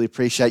we really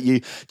appreciate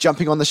you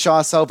jumping on the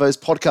Shire Salvos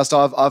podcast.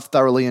 I've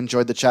thoroughly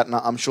enjoyed the chat, and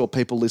I'm sure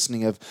people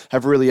listening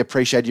have really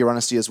appreciated your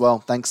honesty as well.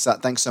 Thanks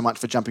so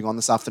much for jumping on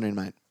this afternoon,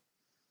 mate.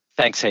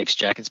 Thanks heaps,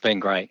 Jack. It's been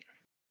great.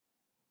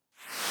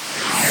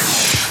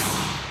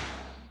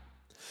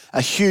 A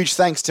huge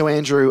thanks to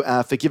Andrew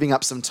for giving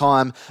up some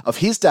time of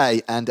his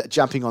day and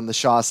jumping on the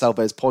Shire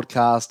Salvos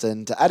podcast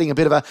and adding a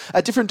bit of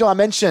a different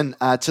dimension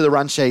to the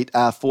run sheet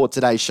for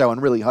today's show,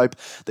 and really hope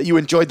that you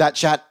enjoyed that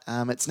chat.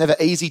 It's never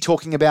easy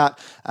talking about,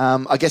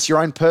 I guess, your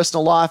own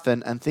personal life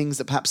and things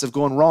that perhaps have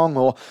gone wrong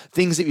or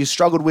things that you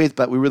struggled with,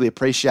 but we really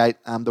appreciate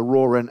the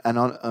raw and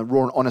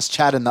honest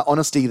chat and the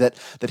honesty that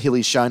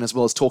Hilly's shown, as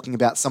well as talking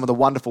about some of the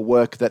wonderful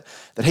work that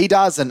he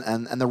does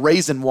and the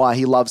reason why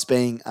he loves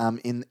being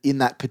in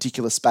that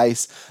particular space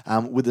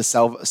with the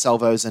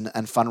Salvos and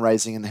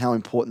fundraising, and how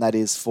important that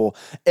is for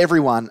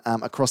everyone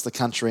across the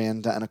country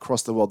and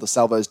across the world. The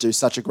Salvos do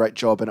such a great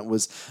job, and it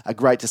was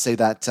great to see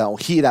that or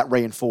hear that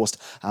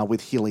reinforced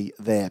with Hilly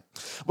there.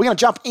 We're going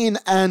to jump in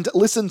and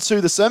listen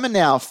to the sermon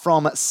now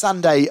from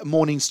Sunday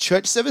morning's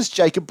church service.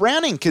 Jacob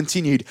Browning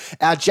continued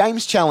our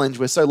James Challenge.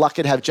 We're so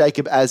lucky to have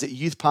Jacob as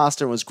youth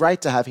pastor. It was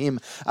great to have him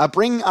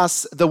bring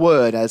us the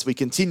word as we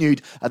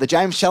continued the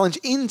James Challenge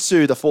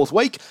into the fourth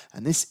week.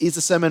 And this is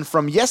a sermon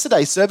from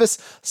yesterday's service,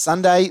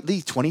 Sunday,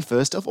 the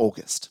 21st of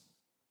August.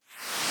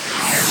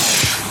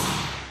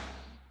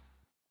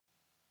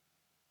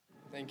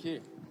 Thank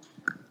you.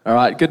 All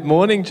right, good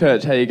morning,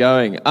 church. How are you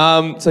going?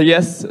 So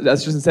yes,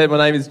 as Tristan said, my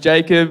name is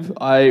Jacob.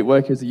 I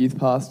work here as a youth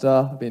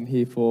pastor. I've been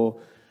here for,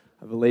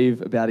 I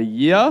believe, about a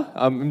year.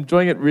 I'm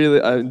enjoying it really.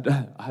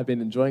 I have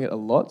been enjoying it a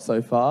lot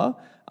so far.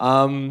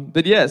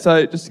 But yeah,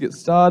 so just to get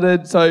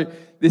started, so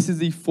this is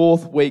the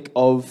fourth week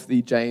of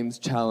the James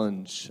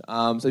Challenge.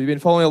 So if you've been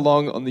following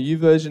along on the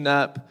YouVersion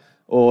app,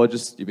 or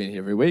just you've been here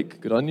every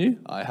week, good on you.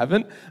 I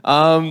haven't.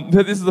 But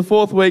this is the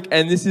fourth week,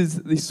 and this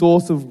is the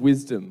Source of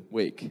Wisdom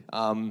week.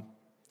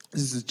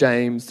 This is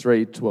James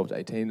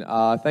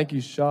 3:12-18. Thank you,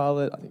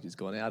 Charlotte. I think she's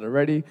gone out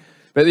already.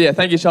 But yeah,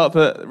 thank you, Charlotte,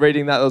 for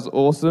reading that. That was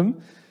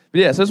awesome.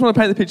 But yeah, so I just want to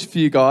paint the picture for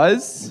you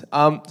guys.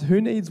 Who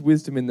needs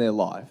wisdom in their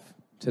life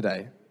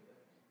today?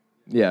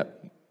 Yeah,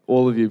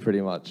 all of you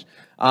pretty much.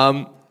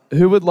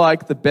 Who would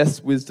like the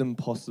best wisdom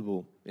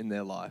possible in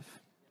their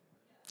life?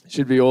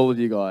 Should be all of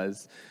you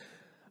guys.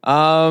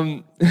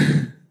 I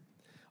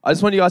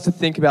just want you guys to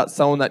think about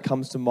someone that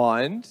comes to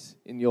mind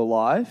in your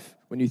life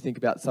when you think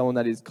about someone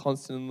that is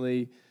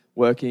constantly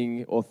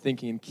working or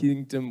thinking in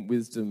kingdom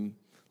wisdom.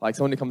 Like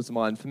someone who comes to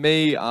mind for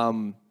me,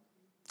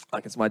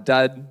 like it's my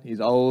dad. He's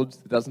old.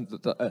 That's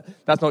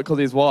not because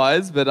he's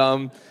wise,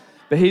 but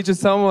he's just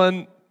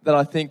someone that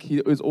I think he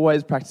is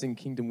always practicing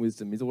kingdom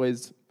wisdom. He's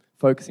always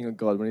focusing on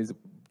God when he's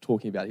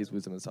talking about his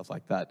wisdom and stuff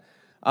like that.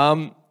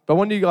 But I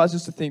want you guys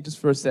just to think just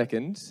for a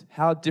second,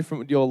 how different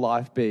would your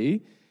life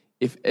be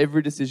if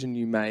every decision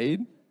you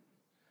made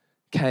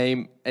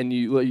came and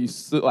you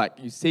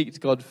seeked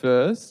God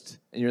first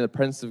and you're in the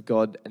presence of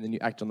God and then you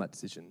act on that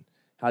decision?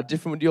 How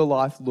different would your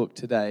life look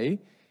today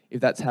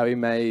if that's how we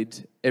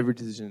made every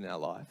decision in our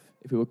life,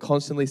 if we were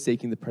constantly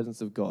seeking the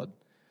presence of God?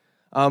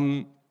 So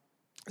I'm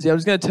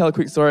just going to tell a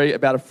quick story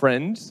about a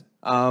friend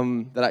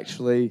that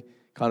actually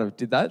kind of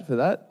did that for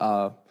that.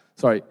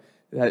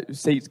 That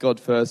seeked God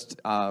first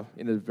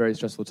in a very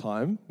stressful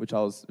time, which I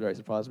was very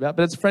surprised about.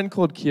 But it's a friend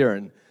called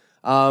Kieran.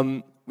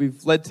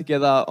 We've led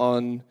together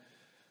on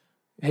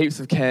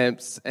heaps of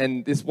camps,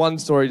 and this one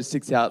story just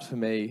sticks out for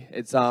me.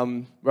 It's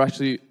we're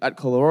actually at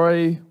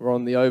Collaroy, we're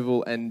on the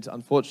oval, and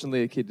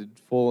unfortunately a kid had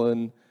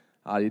fallen,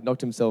 he'd knocked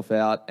himself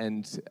out,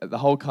 and the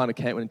whole kind of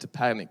camp went into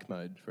panic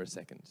mode for a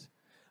second.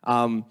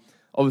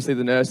 Obviously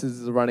the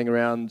nurses are running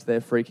around,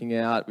 they're freaking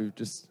out. We've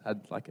just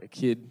had like a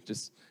kid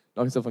just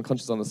knock himself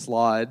unconscious on a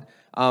slide.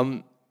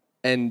 And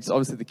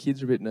obviously the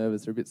kids are a bit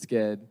nervous, they're a bit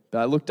scared. But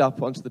I looked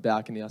up onto the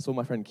balcony, I saw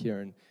my friend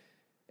Kieran,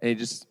 and he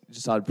just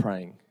started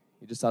praying.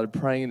 He just started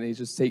praying and he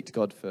just seeked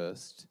God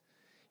first.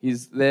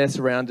 He's there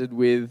surrounded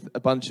with a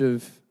bunch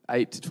of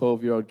 8 to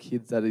 12-year-old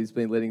kids that he's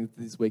been leading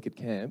this week at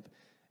camp.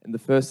 And the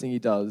first thing he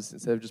does,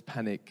 instead of just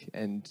panic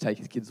and take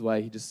his kids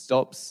away, he just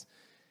stops.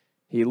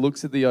 He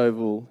looks at the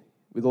oval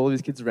with all of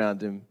his kids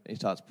around him and he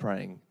starts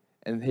praying.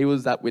 And he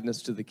was that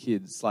witness to the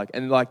kids.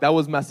 That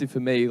was massive for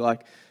me.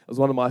 Like, it was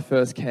one of my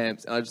first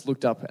camps and I just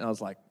looked up and I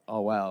was like,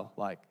 oh wow,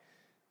 like,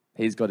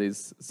 he's got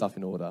his stuff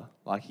in order.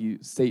 Like, he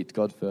seeked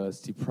God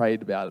first, he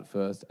prayed about it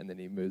first, and then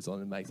he moves on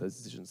and makes those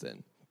decisions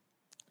then.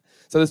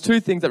 So there's two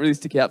things that really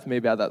stick out for me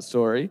about that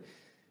story,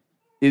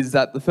 is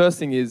that the first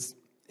thing is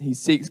he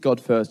seeks God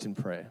first in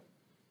prayer.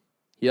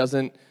 He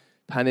doesn't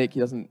panic, he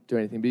doesn't do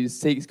anything, but he just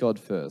seeks God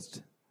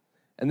first.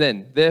 And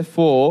then,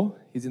 therefore,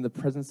 he's in the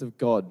presence of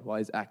God while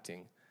he's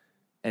acting.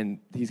 And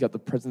he's got the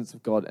presence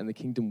of God and the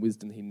kingdom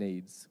wisdom he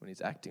needs when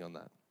he's acting on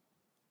that.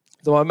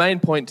 So my main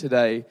point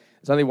today,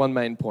 there's only one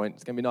main point,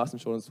 it's going to be nice and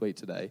short and sweet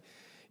today,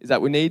 is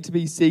that we need to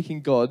be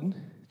seeking God,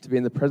 to be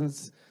in the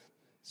presence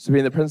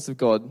of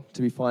God,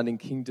 to be finding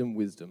kingdom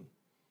wisdom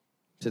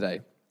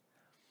today.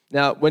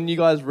 Now, when you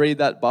guys read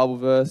that Bible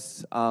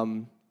verse,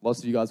 lots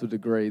of you guys would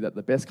agree that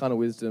the best kind of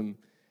wisdom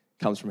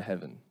comes from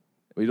heaven.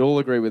 We'd all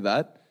agree with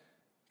that,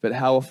 but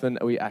how often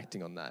are we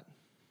acting on that?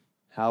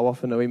 How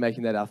often are we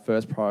making that our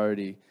first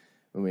priority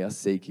when we are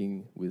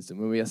seeking wisdom?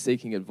 When we are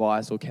seeking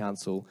advice or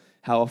counsel,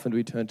 how often do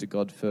we turn to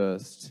God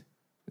first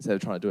instead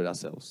of trying to do it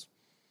ourselves?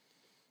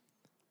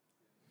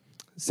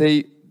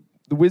 See,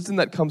 the wisdom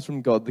that comes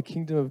from God, the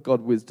kingdom of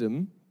God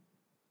wisdom,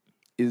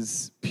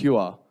 is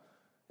pure.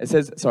 It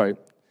says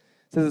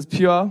it's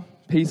pure,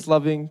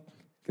 peace-loving,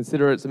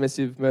 considerate,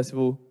 submissive,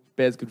 merciful,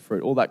 bears good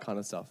fruit, all that kind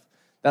of stuff.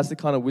 That's the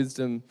kind of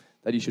wisdom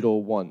that you should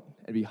all want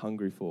and be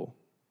hungry for.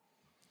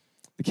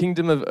 The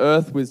kingdom of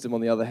earth wisdom, on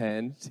the other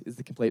hand, is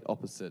the complete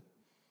opposite.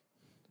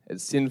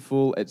 It's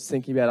sinful, it's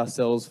thinking about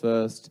ourselves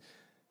first,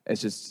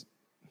 it's just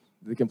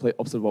the complete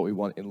opposite of what we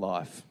want in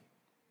life.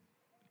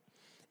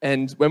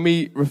 And when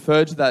we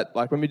refer to that,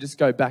 like when we just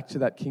go back to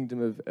that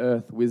kingdom of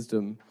earth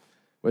wisdom,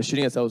 we're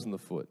shooting ourselves in the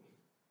foot.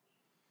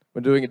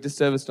 We're doing a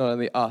disservice not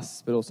only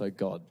us, but also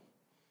God.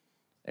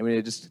 And we need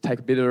to just take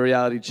a bit of a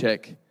reality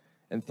check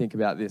and think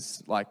about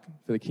this, like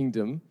for the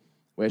kingdom,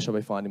 where shall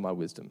we find in my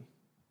wisdom?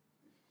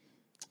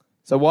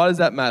 So why does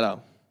that matter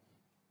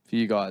for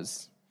you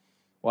guys?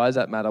 Why does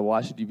that matter?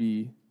 Why should you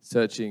be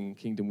searching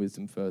kingdom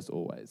wisdom first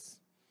always?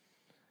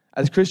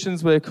 As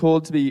Christians, we're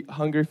called to be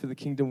hungry for the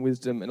kingdom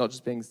wisdom and not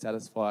just being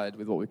satisfied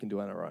with what we can do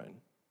on our own.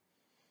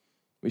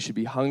 We should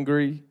be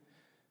hungry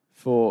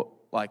for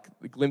like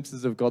the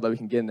glimpses of God that we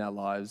can get in our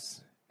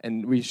lives,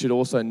 and we should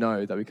also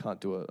know that we can't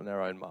do it on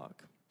our own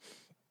mark.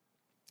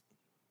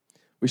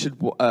 We should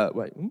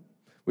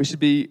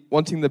be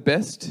wanting the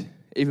best,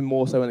 even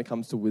more so when it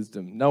comes to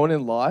wisdom. No one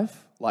in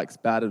life likes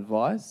bad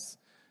advice,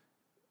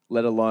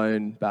 let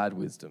alone bad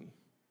wisdom.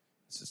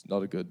 It's just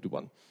not a good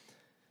one.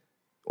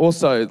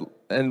 Also,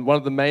 and one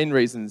of the main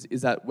reasons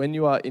is that when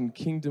you are in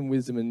kingdom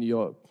wisdom and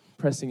you're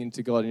pressing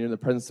into God and you're in the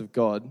presence of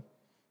God,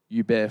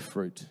 you bear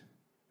fruit.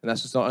 And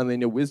that's just not only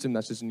in your wisdom,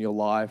 that's just in your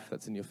life,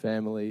 that's in your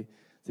family,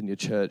 it's in your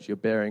church, you're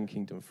bearing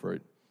kingdom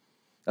fruit.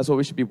 That's what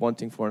we should be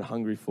wanting for and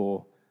hungry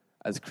for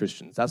as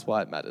Christians. That's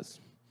why it matters.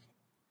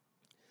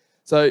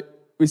 So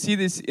we see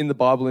this in the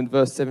Bible in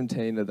verse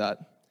 17 of that.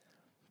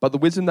 But the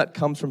wisdom that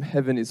comes from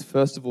heaven is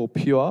first of all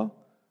pure,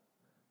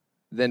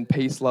 then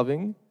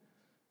peace-loving,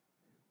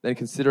 then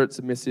considerate,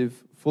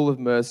 submissive, full of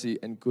mercy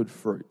and good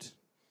fruit.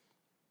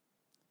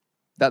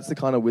 That's the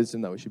kind of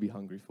wisdom that we should be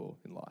hungry for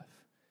in life.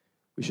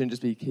 We shouldn't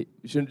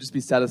just be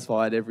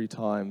satisfied every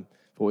time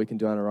for what we can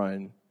do on our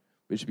own.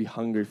 We should be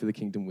hungry for the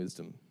kingdom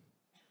wisdom.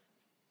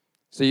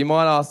 So you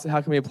might ask,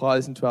 how can we apply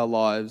this into our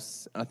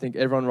lives? I think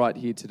everyone right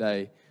here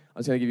today, I'm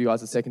just going to give you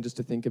guys a second just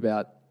to think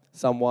about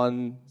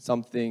someone,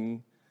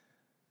 something,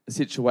 a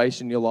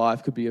situation in your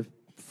life. Could be a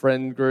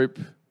friend group,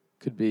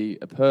 could be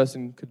a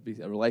person, could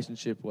be a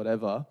relationship,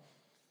 whatever,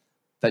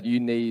 that you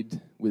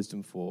need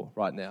wisdom for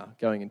right now,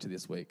 going into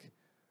this week.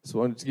 So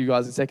I wanted to give you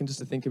guys a second just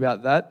to think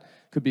about that.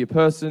 Could be a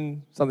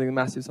person, something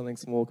massive, something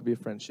small, could be a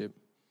friendship.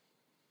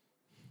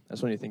 I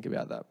just want you to think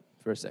about that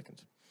for a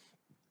second.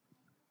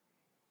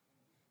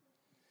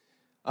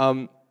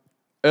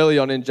 Early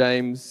on in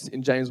James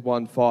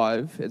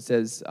 1:5, it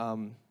says,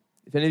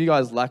 if any of you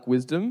guys lack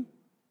wisdom,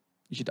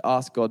 you should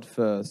ask God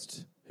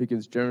first, who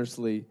gives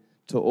generously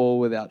to all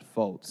without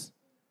fault,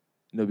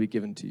 and it'll be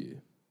given to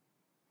you.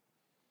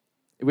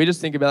 If we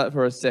just think about it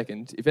for a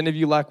second, if any of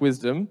you lack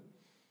wisdom,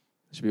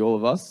 it should be all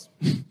of us,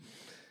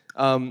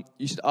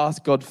 you should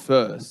ask God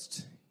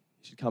first.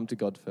 You should come to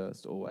God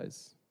first,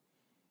 always.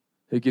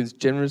 Who gives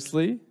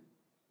generously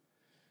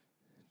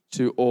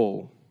to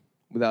all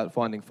without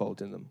finding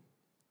fault in them.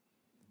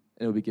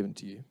 And it will be given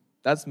to you.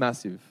 That's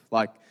massive.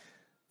 Like,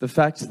 the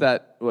fact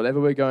that whatever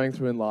we're going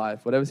through in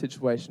life, whatever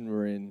situation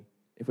we're in,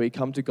 if we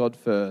come to God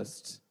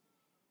first,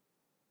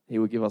 He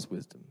will give us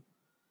wisdom.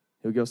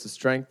 He will give us the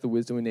strength, the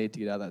wisdom we need to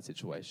get out of that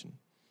situation.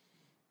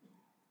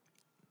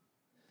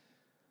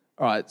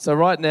 All right, so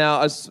right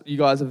now, as you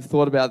guys have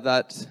thought about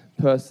that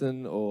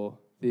person or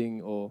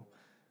thing or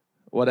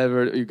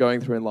whatever you're going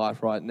through in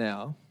life right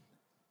now,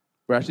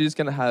 we're actually just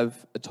going to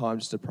have a time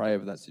just to pray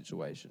over that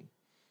situation.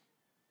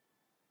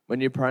 When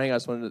you're praying, I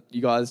just want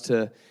you guys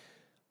to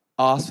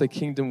ask for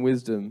kingdom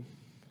wisdom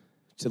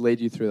to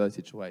lead you through those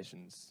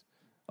situations.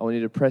 I want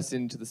you to press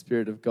into the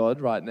Spirit of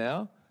God right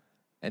now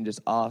and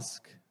just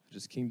ask for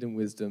just kingdom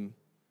wisdom.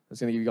 I'm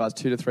just going to give you guys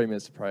 2 to 3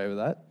 minutes to pray over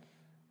that.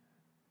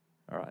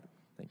 All right,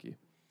 thank you.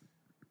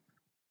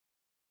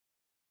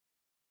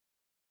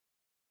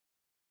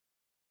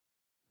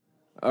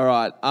 All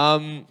right,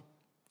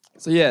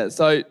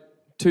 so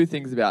 2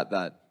 things about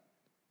that.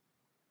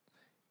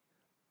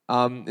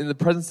 In the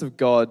presence of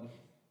God,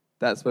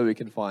 that's where we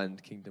can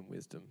find kingdom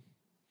wisdom.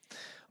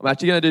 I'm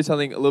actually going to do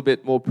something a little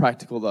bit more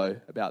practical, though,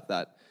 about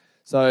that.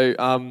 So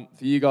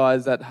for you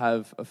guys that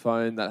have a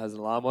phone that has an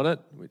alarm on it,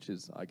 which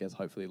is, I guess,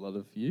 hopefully a lot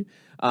of you,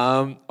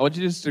 I want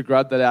you just to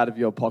grab that out of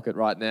your pocket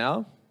right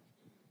now.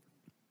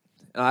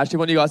 And I actually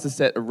want you guys to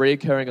set a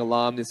recurring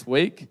alarm this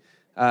week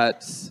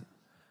at,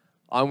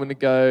 I'm going to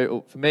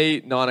go, for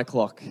me, 9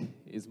 o'clock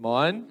is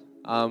mine.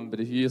 But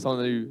if you're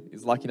someone who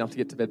is lucky enough to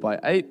get to bed by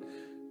 8,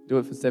 do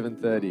it for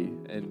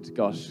 7:30. And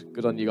gosh,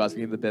 good on you guys for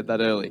getting to bed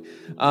that early.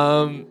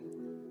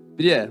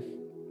 But yeah,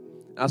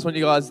 I just want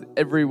you guys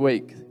every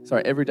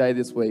day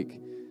this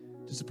week,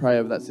 just to pray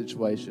over that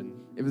situation.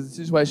 If it's a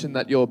situation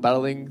that you're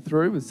battling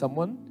through with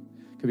someone,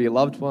 could be a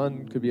loved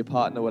one, could be a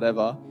partner,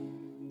 whatever,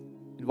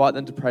 invite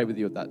them to pray with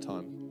you at that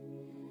time.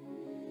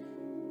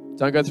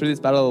 Don't go through this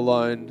battle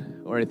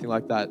alone or anything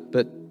like that,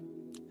 but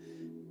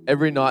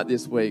every night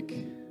this week,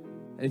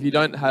 and if you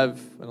don't have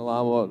an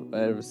alarm or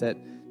whatever set,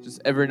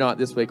 just every night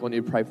this week, I want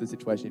you to pray for the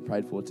situation you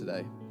prayed for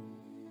today.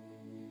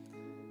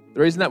 The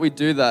reason that we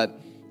do that,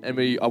 and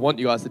I want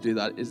you guys to do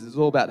that, is it's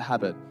all about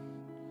habit.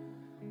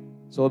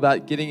 It's all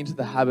about getting into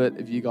the habit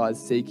of you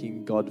guys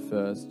seeking God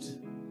first.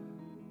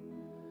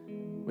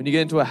 When you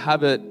get into a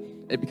habit,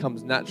 it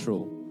becomes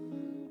natural.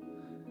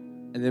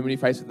 And then when you're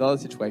faced with other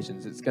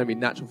situations, it's going to be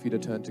natural for you to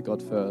turn to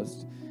God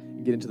first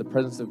and get into the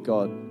presence of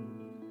God.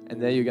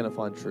 And there you're going to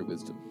find true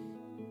wisdom.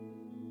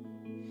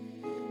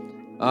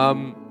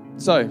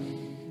 So,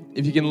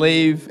 if you can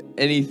leave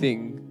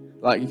anything,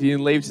 like if you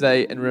can leave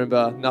today and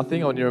remember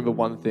nothing, I want you to remember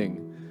one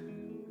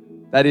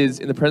thing. That is,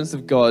 in the presence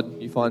of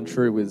God, you find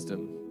true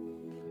wisdom.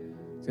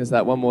 I'm going to say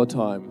that one more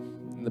time.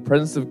 In the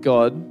presence of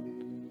God,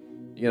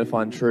 you're going to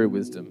find true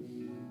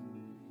wisdom.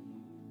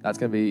 That's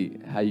going to be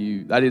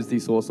that is the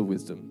source of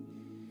wisdom.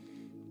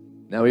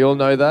 Now, we all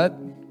know that,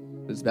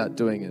 but it's about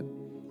doing it.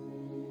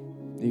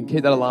 You can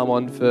keep that alarm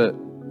on for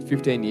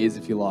 15 years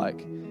if you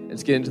like, and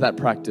just get into that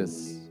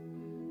practice,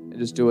 and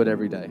just do it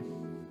every day.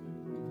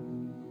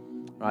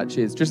 All right,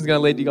 cheers. Tristan's going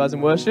to lead you guys in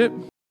worship.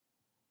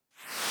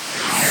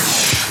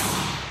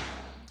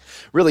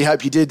 Really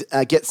hope you did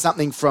get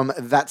something from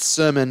that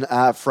sermon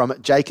from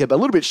Jacob. A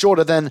little bit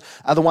shorter than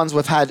the ones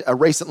we've had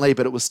recently,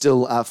 but it was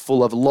still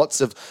full of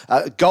lots of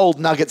gold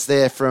nuggets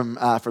there from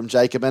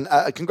Jacob. And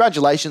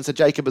congratulations to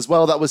Jacob as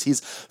well. That was his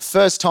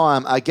first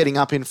time getting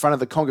up in front of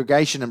the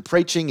congregation and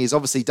preaching. He's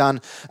obviously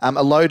done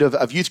a load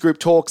of youth group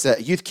talks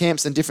at youth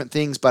camps and different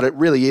things, but it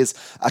really is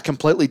a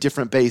completely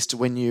different beast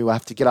when you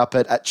have to get up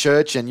at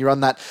church and you're on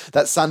that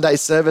Sunday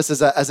service.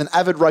 As an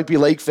avid rugby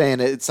league fan,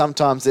 it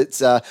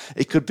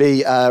could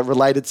be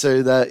related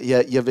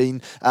to you've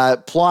been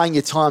plying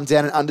your time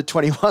down in under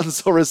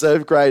 21s or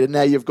reserve grade, and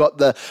now you've got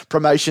the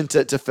promotion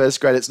to first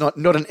grade. It's not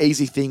an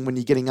easy thing when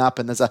you're getting up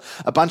and there's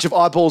a bunch of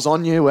eyeballs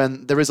on you,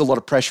 and there is a lot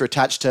of pressure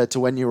attached to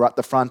when you're at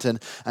the front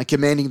and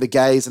commanding the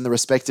gaze and the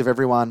respect of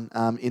everyone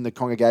in the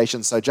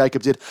congregation. So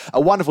Jacob did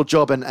a wonderful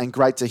job, and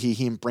great to hear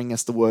him bring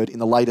us the word in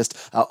the latest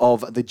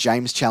of the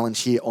James Challenge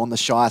here on the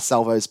Shire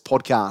Salvos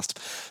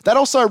podcast. That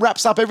also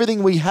wraps up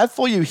everything we have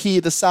for you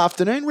here this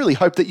afternoon. Really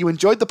hope that you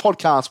enjoyed the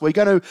podcast. We're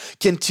going to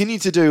continue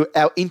to do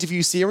our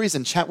interview series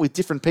and chat with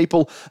different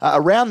people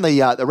around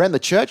the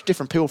church,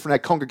 different people from our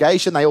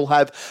congregation. They all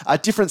have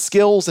different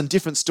skills and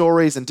different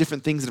stories and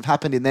different things that have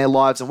happened in their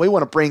lives, and we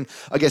want to bring,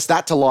 I guess,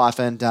 that to life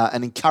and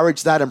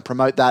encourage that and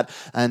promote that,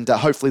 and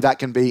hopefully that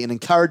can be an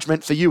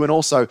encouragement for you and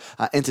also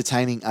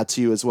entertaining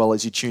to you as well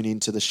as you tune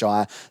into the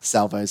Shire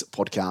Salvos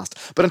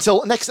podcast. But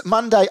until next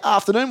Monday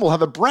afternoon, we'll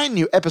have a brand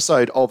new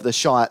episode of the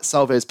Shire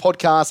Salvos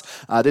podcast.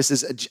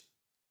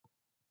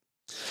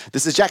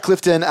 This is Jack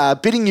Clifton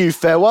bidding you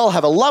farewell.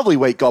 Have a lovely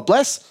week. God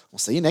bless. We'll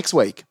see you next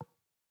week.